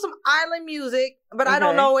gonna go with some island music, but I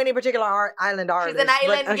don't know any particular island artist. She's an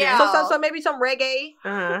island girl. So maybe some reggae.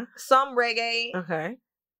 Some reggae. Okay.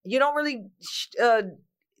 You don't really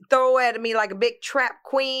throw at me like a big trap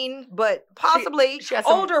queen, but possibly she has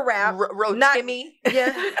older rap. Rotimi.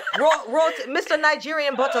 Yeah. Mr.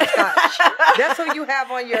 Nigerian Butterscotch. That's who you have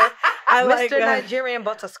on your Mr. Nigerian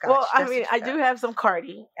Butterscotch. Well, I mean, I do have some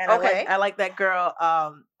Cardi. And I like that girl.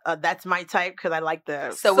 That's my type because I like the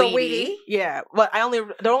Saweetie. Yeah, but the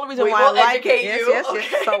only reason why I like it. Yes.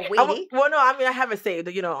 Saweetie. Well, no, I mean I have it saved,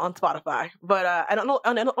 on Spotify. But I don't know.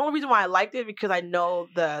 And the only reason why I liked it because I know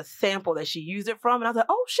the sample that she used it from, and I was like,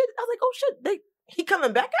 oh shit, he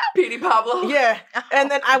coming back out, Petey Pablo. Yeah, and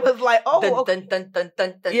then I was like, oh, dun, dun, dun,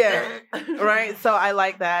 dun, dun, yeah, right. So I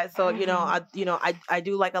like that. So I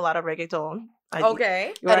do like a lot of reggaeton.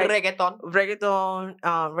 Okay. Right? Reggaeton,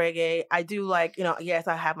 reggae. I do like, yes,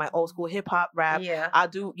 I have my old school hip hop rap. Yeah. I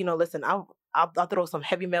do, listen, I'll throw some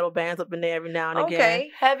heavy metal bands up in there every now and again.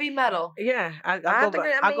 Okay. Heavy metal. Yeah. I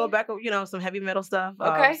go back, some heavy metal stuff.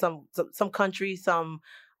 Okay. Some country, some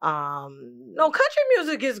no, country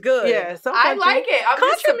music is good. Yeah, I like it. I'm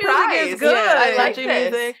country music is good. Yeah, I like country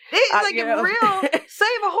this. music. It's like a real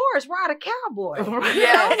save a horse, ride a cowboy.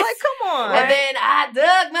 Yeah, like come on. And then I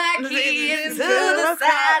dug my keys into the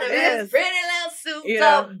side of his pretty little souped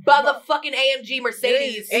up motherfucking AMG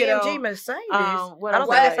Mercedes. AMG Mercedes. I don't think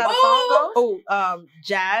that's how the song goes.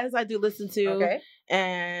 Jazz I do listen to. Okay.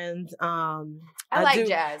 And I like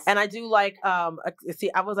jazz, and I do like see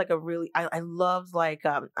I was like I loved like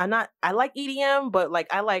I like EDM, but like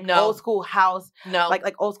I like old school house,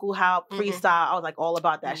 like old school house freestyle. I was like all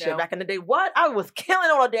about that shit back in the day. What I was killing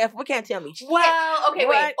on a dance. We can't tell me. Well, okay,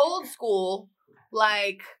 wait, old school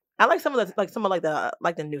like. I like some of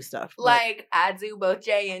the new stuff. Like I do both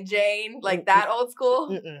Jay and Jane, like that old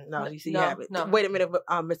school. No, you see, you have it. No. Wait a minute,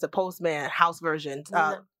 Mr. Postman house version.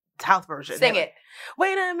 House version. Sing it.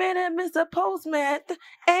 Wait a minute, Mr. Postman.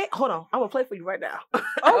 Hey, hold on. I'm gonna play for you right now.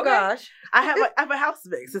 Oh gosh, I have a house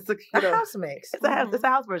mix. It's a house mix. It's a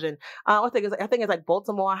house version. I think it's like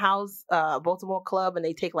Baltimore House, Baltimore Club, and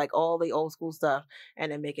they take like all the old school stuff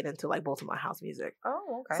and then make it into like Baltimore house music.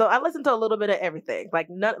 Oh, okay. So I listen to a little bit of everything. Like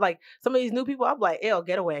some of these new people, I'm like, ew,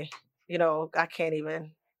 get away. I can't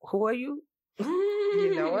even. Who are you?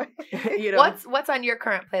 You know what? What's on your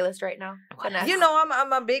current playlist right now? Finess?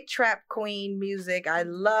 I'm a big trap queen music. I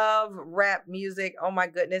love rap music. Oh my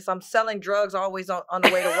goodness, I'm selling drugs always on the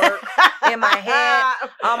way to work in my head.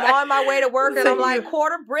 I'm on my way to work and I'm like,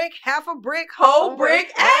 quarter brick, half a brick, whole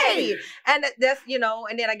brick, hey. And that's, you know,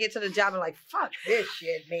 and then I get to the job and like, fuck this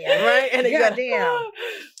shit, man. Right? And goddamn.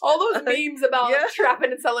 All those memes about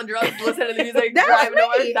trapping and selling drugs, listening to the music, that's driving me.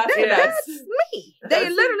 away. That's me. They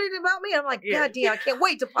literally about me. I'm like, goddamn, I can't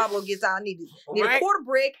wait till Pablo gets out. I need a quarter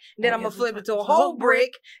brick, and then I'm gonna flip it to a whole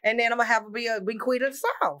brick, and then I'm gonna have to be a queen of the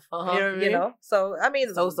South. You know, so I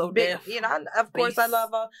mean, so big, you know, of course I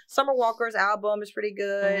love Summer Walker's album is pretty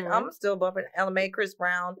good. I'm still bumping LMA, Chris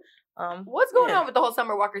Brown. What's going on with the whole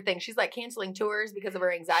Summer Walker thing? She's like canceling tours because of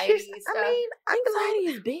her anxiety stuff. I mean,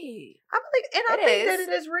 anxiety is big. I think that it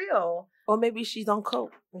is real. Or maybe she's on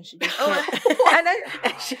coke and she just can't.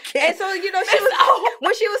 And so, you know, she was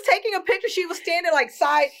when she was taking a picture, she was standing like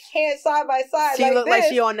hands side by side. She looked like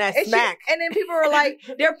she on that smack. And then people were like,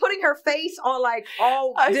 they're putting her face on like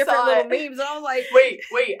all different little memes. And I was like,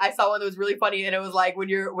 wait, I saw one that was really funny, and it was like when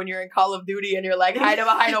you're in Call of Duty and you're like hiding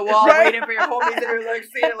behind a wall waiting for your homies, and you're like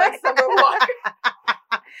seeing like Summer Walker.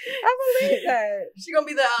 I believe that. She's gonna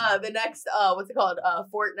be the next what's it called?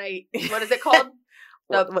 Fortnite. What is it called?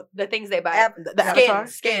 The things they buy. The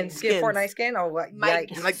skin, Fortnite skin. Oh, what?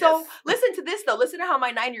 So listen to this though. Listen to how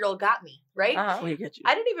my 9-year-old got me. Right? I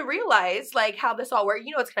didn't even realize like how this all works.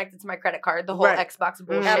 You know, it's connected to my credit card. The whole Xbox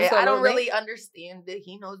bullshit. Absolutely. I don't really understand that.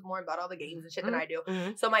 He knows more about all the games and shit than I do.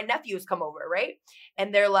 So my nephews come over, right?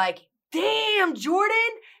 And they're like, damn, Jordan,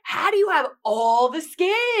 how do you have all the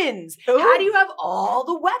skins? Ooh. How do you have all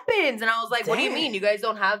the weapons? And I was like, what do you mean? You guys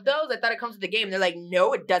don't have those? I thought it comes with the game. And they're like,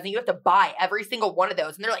 no, it doesn't. You have to buy every single one of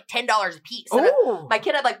those. And they're like $10 a piece. My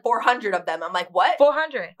kid had like 400 of them. I'm like, what?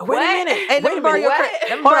 400. Wait a minute. And let me borrow your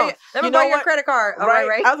credit card. All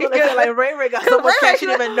right. I was going to say, like, Ray got so much cash she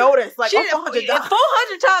didn't even notice. Like, $400. 400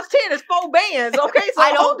 times 10 is 4 bands. Okay, so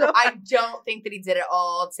I don't think that he did it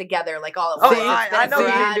all together, like all at once. I know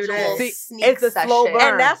he didn't do that. It's a slow burn.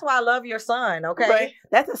 And that's why I love your son, okay? Right.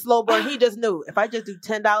 That's a slow burn. He just knew. If I just do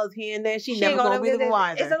 $10 here and there, she never going to be the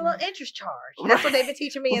wiser. It's a little interest charge. That's what they've been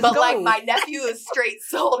teaching me in school. But like my nephew is straight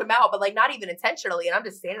sold him out, but like not even intentionally. And I'm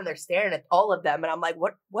just standing there staring at all of them. And I'm like,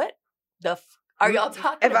 what the are y'all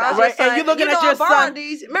talking about? Right. And you're looking at your son.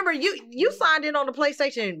 Remember, you signed in on the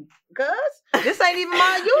PlayStation, cuz? This ain't even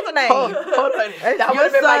my username. Hold on. That would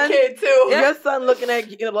have been my kid too. Your son looking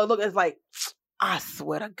at you, looking, it's like, I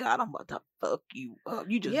swear to God, I'm about to fuck you up.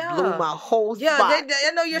 You just blew my whole spot.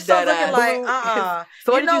 I know your son looking like,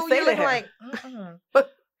 So what did you say to him? Like,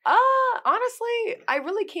 honestly, I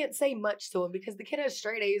really can't say much to him because the kid has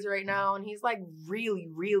straight A's right now and he's like really,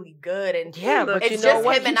 really good. And but it's just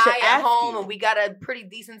him and I at home and we got a pretty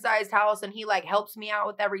decent sized house and he like helps me out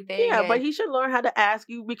with everything. Yeah, but he should learn how to ask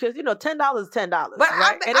you because $10 is $10. But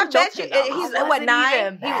right? I bet you he's what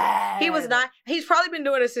 9? He was 9. He's probably been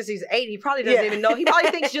doing it since he's 8. He probably doesn't even know. He probably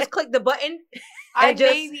thinks just click the button. I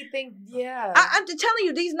maybe think, I'm just telling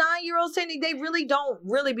you, these 9-year-olds, they really don't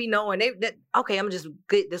really be knowing. Okay, I'm just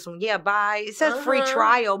get this one. Yeah, bye. It says free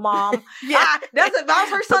trial, Mom. If I was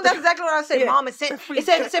her son, that's exactly what I said. Mom, it said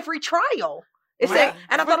free trial. It said,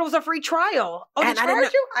 and I thought it was a free trial. Oh, they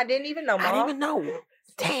charged you? I didn't even know, Mom. I didn't even know.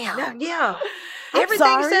 Damn. Yeah.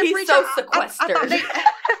 Everything said free trial. So sequestered.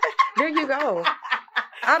 There you go.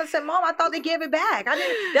 I'd have said, Mom, I thought they gave it back.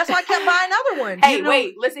 That's why I kept buying another one. Hey,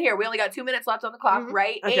 wait, listen here. We only got 2 minutes left on the clock,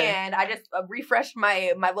 right? Okay. And I just refreshed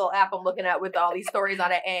my little app I'm looking at with all these stories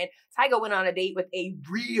on it. And Tyga went on a date with a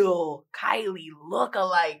real Kylie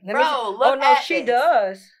lookalike. Bro, look at she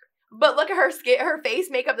does. But look at her skin. Her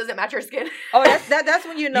face makeup doesn't match her skin. Oh, that's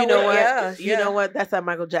when you know what? You know what? That's that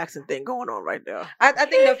Michael Jackson thing going on right there. I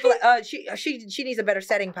think she needs a better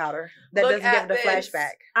setting powder that doesn't give it a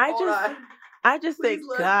flashback. I just think,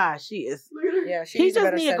 gosh, she is. Yeah, he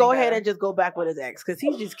just need to go ahead and just go back with his ex because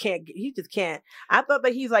he just can't. I thought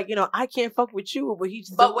that he's like, I can't fuck with you, but he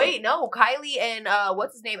just. But wait, no, Kylie and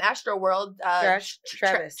what's his name, Astro World,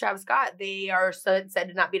 Travis Scott, they are said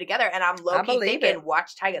to not be together, and I'm low key thinking,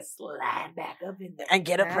 watch Tyga slide back up in there and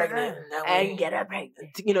get her pregnant,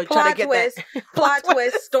 try to get twist. Plot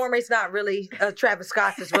twist. Stormy's not really Travis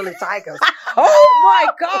Scott is really Tyga's. Oh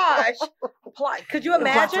my gosh! Could you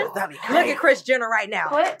imagine? Look at Kris Jenner right now.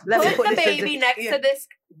 Put the baby next to this.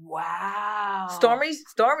 Wow. Stormy?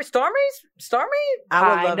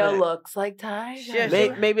 Kinda looks like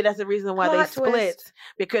Tyga. Maybe that's the reason why they split.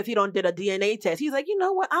 Because he did a DNA test. He's like, you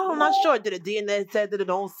know what? I'm not sure. Did a DNA test? Did it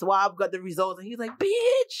on swab? Got the results. And he's like,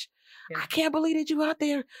 bitch, I can't believe that you out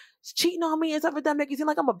there cheating on me and stuff like that, making it seem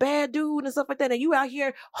like I'm a bad dude and stuff like that, and you out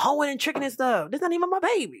here hoeing and tricking and stuff. This not even my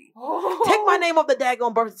baby. Take my name off the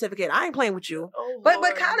daggone birth certificate. I ain't playing with you. But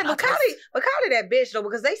Kylie that bitch though,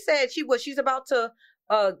 because they said she's about to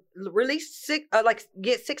release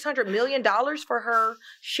get $600 million for her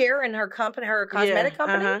share in her company, her cosmetic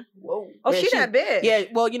company. Whoa! Oh, she that big. Yeah,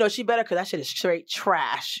 well, she better because that shit is straight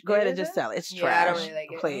trash. Go ahead and just sell it. It's trash. I don't really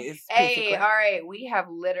like it. Please. Hey, all right, we have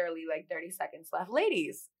literally 30 seconds left,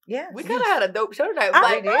 ladies. Yeah, we kind of had a dope show tonight.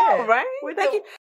 I know, right? With Thank the, you.